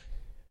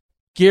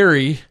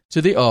 Gary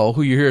to the O,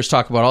 who you hear us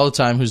talk about all the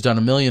time, who's done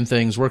a million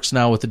things, works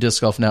now with the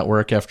Disc Golf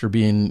Network after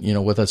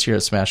being with us here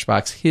at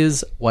Smashbox.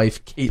 His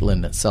wife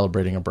Caitlin is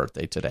celebrating a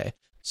birthday today,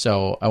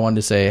 so I wanted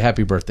to say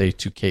happy birthday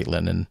to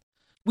Caitlin. And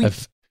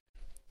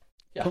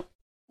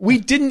we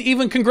didn't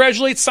even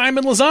congratulate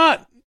Simon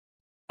Lizotte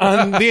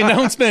on the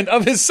announcement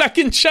of his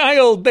second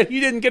child that he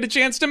didn't get a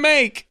chance to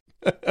make.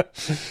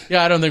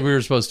 Yeah, I don't think we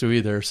were supposed to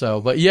either. So,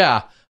 but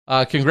yeah,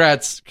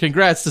 congrats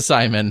to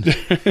Simon.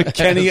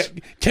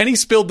 Kenny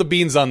spilled the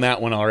beans on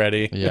that one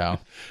already. Yeah,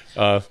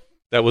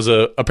 that was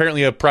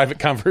apparently a private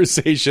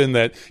conversation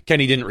that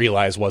Kenny didn't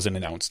realize wasn't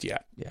announced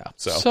yet. Yeah.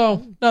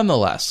 So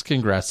nonetheless,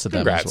 congrats to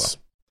them as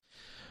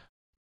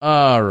well.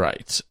 All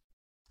right.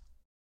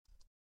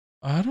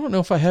 I don't know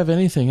if I have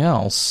anything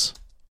else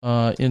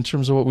in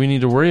terms of what we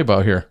need to worry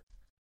about here.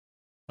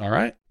 All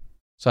right.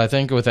 So I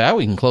think with that,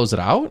 we can close it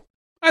out.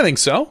 I think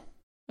so.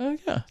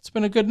 Yeah, it's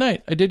been a good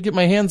night. I did get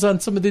my hands on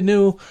some of the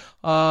new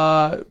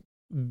MVP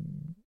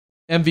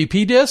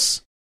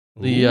discs,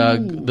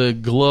 the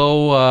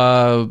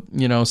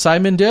Glow,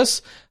 Simon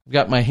discs. I've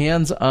got my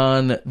hands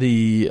on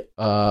the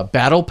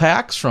battle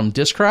packs from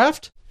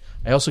Discraft.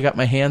 I also got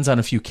my hands on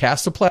a few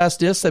Castoplast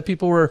discs that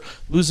people were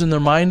losing their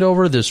mind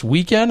over this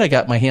weekend. I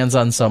got my hands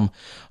on some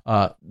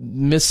double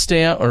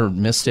stamped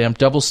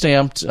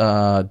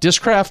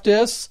Discraft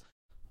discs.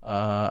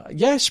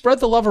 I spread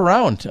the love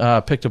around.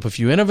 Picked up a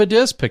few Innova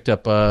discs, picked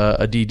up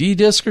a DD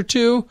disc or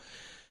two.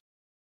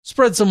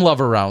 Spread some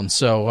love around.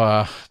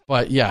 So,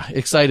 but yeah,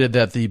 excited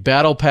that the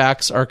battle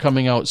packs are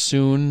coming out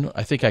soon.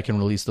 I think I can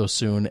release those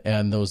soon,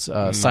 and those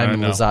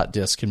Simon Lizotte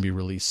discs can be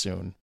released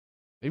soon,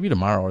 maybe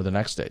tomorrow or the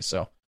next day.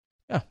 So,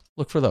 yeah,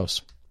 look for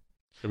those.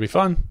 Should be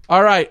fun.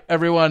 All right,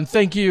 everyone.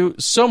 Thank you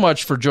so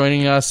much for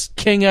joining us.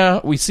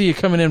 Kinga, we see you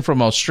coming in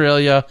from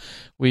Australia.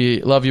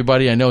 We love you,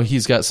 buddy. I know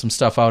he's got some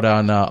stuff out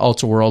on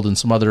Ultra World and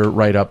some other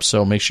write-ups,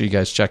 so make sure you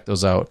guys check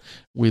those out.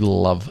 We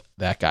love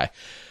that guy.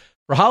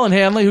 For Holland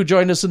Hanley, who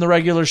joined us in the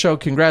regular show,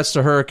 congrats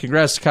to her.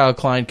 Congrats to Kyle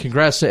Klein.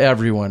 Congrats to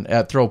everyone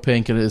at Throw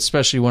Pink, and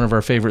especially one of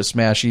our favorite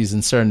Smashies,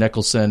 and Sarah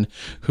Nicholson,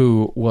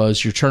 who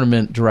was your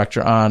tournament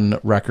director on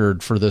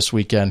record for this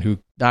weekend, who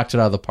knocked it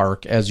out of the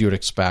park, as you would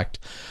expect,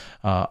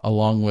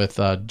 along with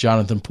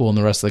Jonathan Poole and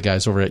the rest of the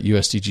guys over at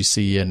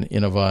USDGC and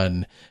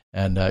Innova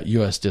and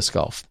US Disc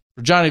Golf.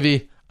 For Johnny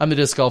V, I'm the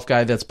Disc Golf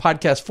Guy. That's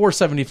Podcast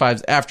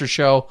 475's After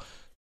Show.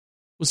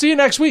 We'll see you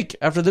next week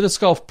after the Disc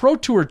Golf Pro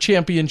Tour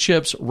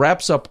Championships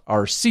wraps up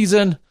our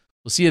season.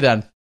 We'll see you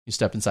then. You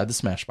step inside the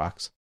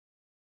Smashbox.